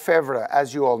Lefebvre,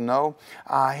 as you all know,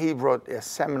 he wrote a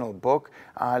seminal book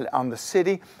on the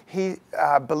city, he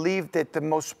believed that the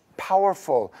most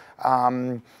powerful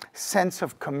sense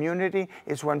of community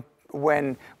is when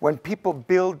people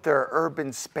build their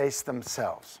urban space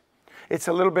themselves. It's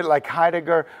a little bit like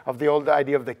Heidegger of the old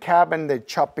idea of the cabin, the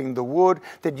chopping the wood,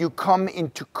 that you come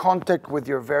into contact with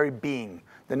your very being,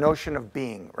 the notion of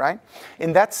being, right?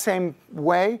 In that same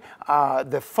way,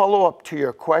 the follow-up to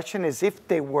your question is if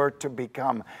they were to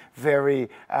become very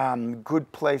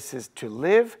good places to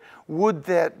live, would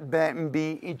that then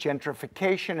be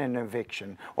gentrification and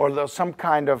eviction, or some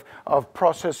kind of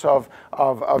process of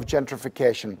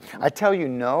gentrification? I tell you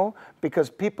no, because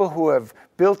people who have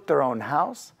built their own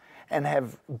house and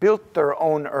have built their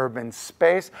own urban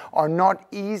space are not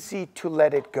easy to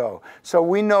let it go. So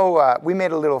we know, we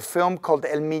made a little film called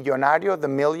El Millonario, the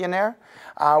Millionaire,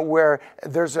 where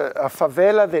there's a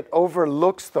favela that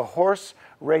overlooks the horse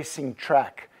racing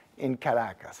track in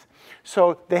Caracas.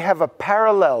 So they have a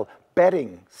parallel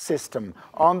betting system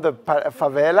on the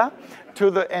favela,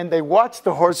 and they watch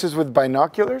the horses with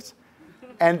binoculars,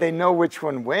 and they know which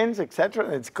one wins, etc.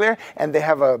 And it's clear. And they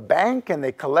have a bank, and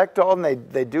they collect all, and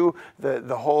they do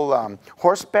the whole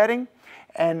horse betting.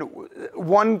 And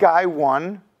one guy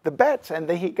won the bets, and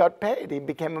he got paid. He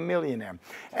became a millionaire.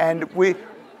 And we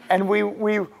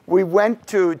went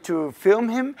to film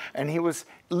him, and he was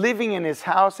living in his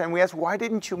house, and we asked, why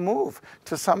didn't you move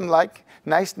to some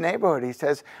nice neighborhood? He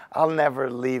says, I'll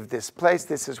never leave this place.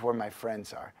 This is where my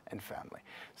friends are and family.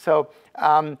 So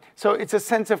it's a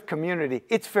sense of community.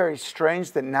 It's very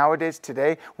strange that nowadays,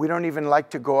 today, we don't even like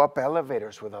to go up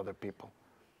elevators with other people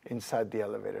inside the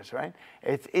elevators, right?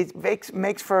 It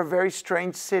makes for a very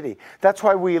strange city. That's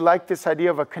why we like this idea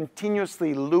of a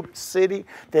continuously looped city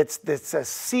that's a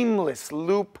seamless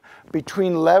loop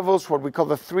between levels, what we call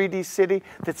the 3D city,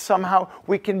 that somehow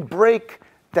we can break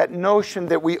that notion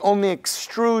that we only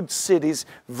extrude cities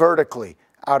vertically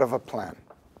out of a plan.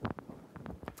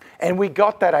 And we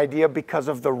got that idea because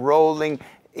of the rolling,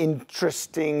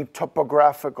 interesting,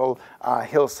 topographical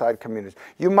hillside communities.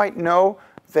 You might know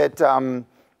that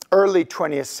early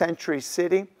 20th century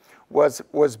city was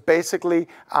basically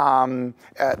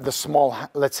the small,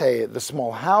 let's say, the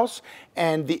small house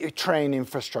and the train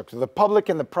infrastructure. The public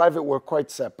and the private were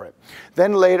quite separate.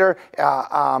 Then later,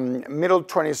 middle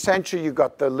 20th century, you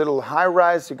got the little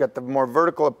high-rise, you got the more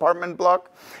vertical apartment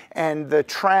block, and the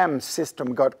tram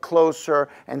system got closer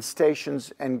and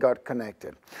stations and got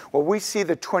connected. Well, we see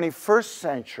the 21st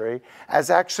century as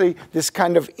actually this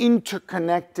kind of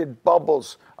interconnected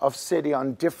bubbles of city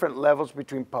on different levels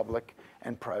between public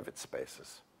and private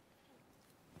spaces.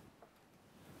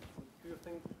 Do you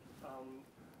think in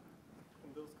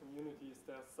those communities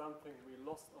there's something we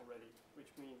lost already,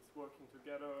 which means working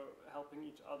together, helping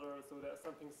each other, so there's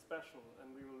something special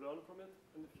and we will learn from it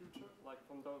in the future, like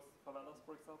from those favelas,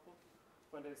 for example,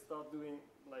 when they start doing,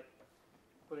 like,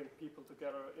 putting people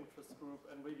together, interest group,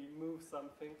 and really move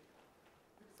something?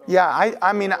 So yeah,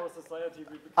 I mean,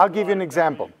 I'll give you an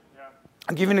example.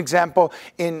 I'll give you an example.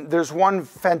 There's one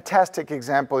fantastic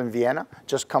example in Vienna,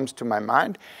 just comes to my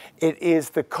mind. It is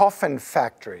the coffin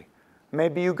factory.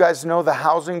 Maybe you guys know the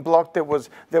housing block that was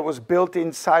built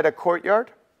inside a courtyard.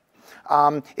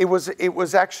 It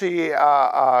was actually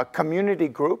a community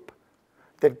group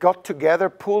that got together,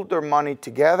 pooled their money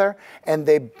together, and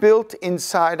they built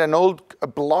inside an old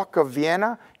block of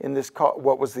Vienna, in this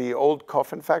what was the old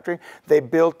coffin factory. They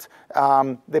built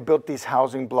these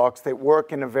housing blocks that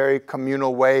work in a very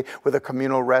communal way, with a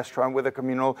communal restaurant, with a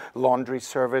communal laundry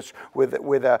service, with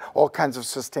all kinds of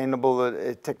sustainable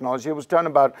technology. It was done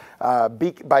about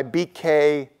by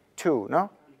BK2, no?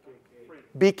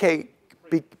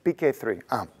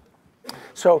 BK3.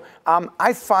 So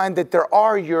I find that there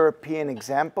are European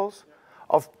examples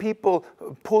of people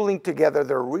pulling together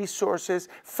their resources,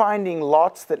 finding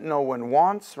lots that no one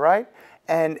wants, right?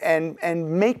 And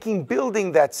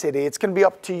building that city. It's going to be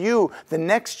up to you, the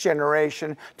next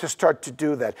generation, to start to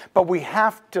do that. But we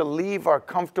have to leave our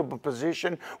comfortable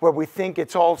position where we think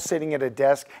it's all sitting at a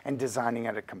desk and designing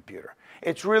at a computer.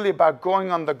 It's really about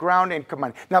going on the ground and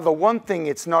combining. Now, the one thing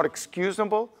it's not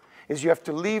excusable is you have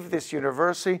to leave this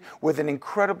university with an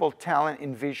incredible talent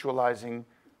in visualizing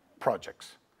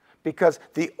projects. Because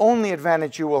the only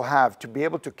advantage you will have to be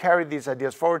able to carry these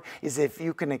ideas forward is if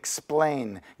you can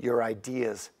explain your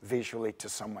ideas visually to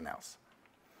someone else.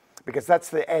 Because that's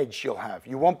the edge you'll have.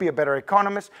 You won't be a better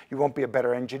economist, you won't be a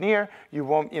better engineer, you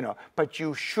won't, but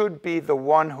you should be the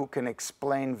one who can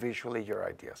explain visually your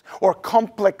ideas. Or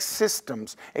complex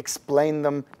systems, explain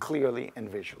them clearly and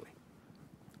visually.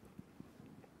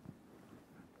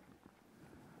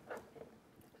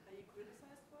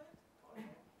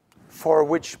 For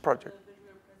which project? The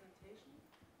visual presentation,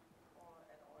 or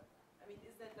at all? I mean,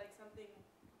 is that like something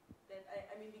that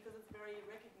I mean, because it's very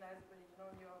recognizable, in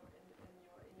your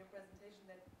presentation,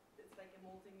 that it's like a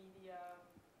multimedia,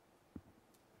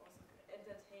 also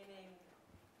entertaining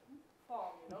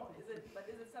form,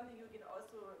 Is it something you can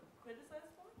also criticize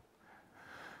for?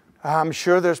 I'm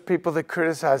sure there's people that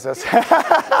criticize us.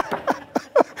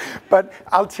 But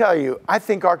I'll tell you, I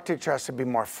think architecture has to be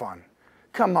more fun.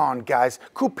 Come on, guys.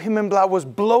 Coop Himmelblau was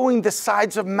blowing the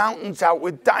sides of mountains out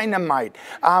with dynamite.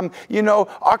 You know,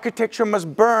 architecture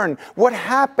must burn. What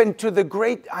happened to the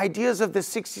great ideas of the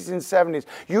 60s and 70s?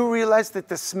 You realize that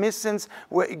the Smithsons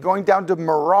were going down to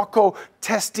Morocco,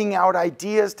 testing out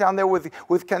ideas down there with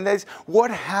Candice.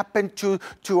 What happened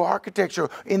to architecture?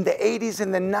 In the 80s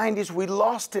and the 90s, we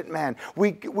lost it, man.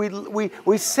 We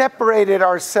separated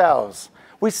ourselves.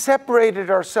 We separated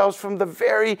ourselves from the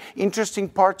very interesting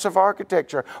parts of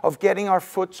architecture, of getting our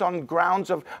foots on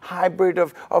grounds of hybrid,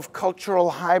 of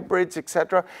cultural hybrids,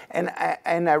 etc.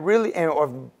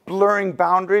 Of blurring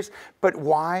boundaries. But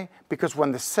why? Because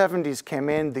when the 70s came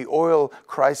in, the oil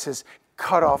crisis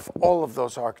cut off all of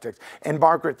those architects. And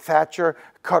Margaret Thatcher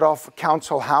cut off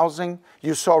council housing.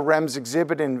 You saw Rem's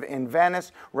exhibit in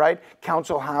Venice, right?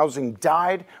 Council housing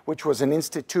died, which was an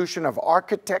institution of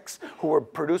architects who were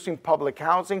producing public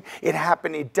housing. It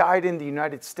happened, it died in the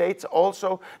United States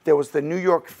also. There was the New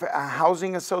York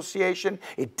Housing Association.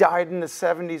 It died in the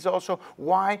 70s also.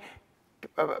 Why?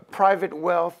 Private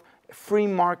wealth, free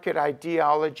market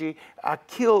ideology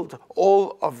killed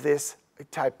all of this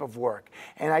type of work.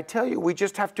 And I tell you, we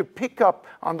just have to pick up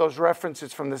on those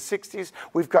references from the 60s.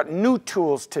 We've got new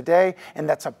tools today, and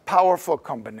that's a powerful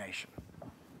combination.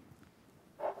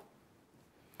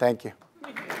 Thank you.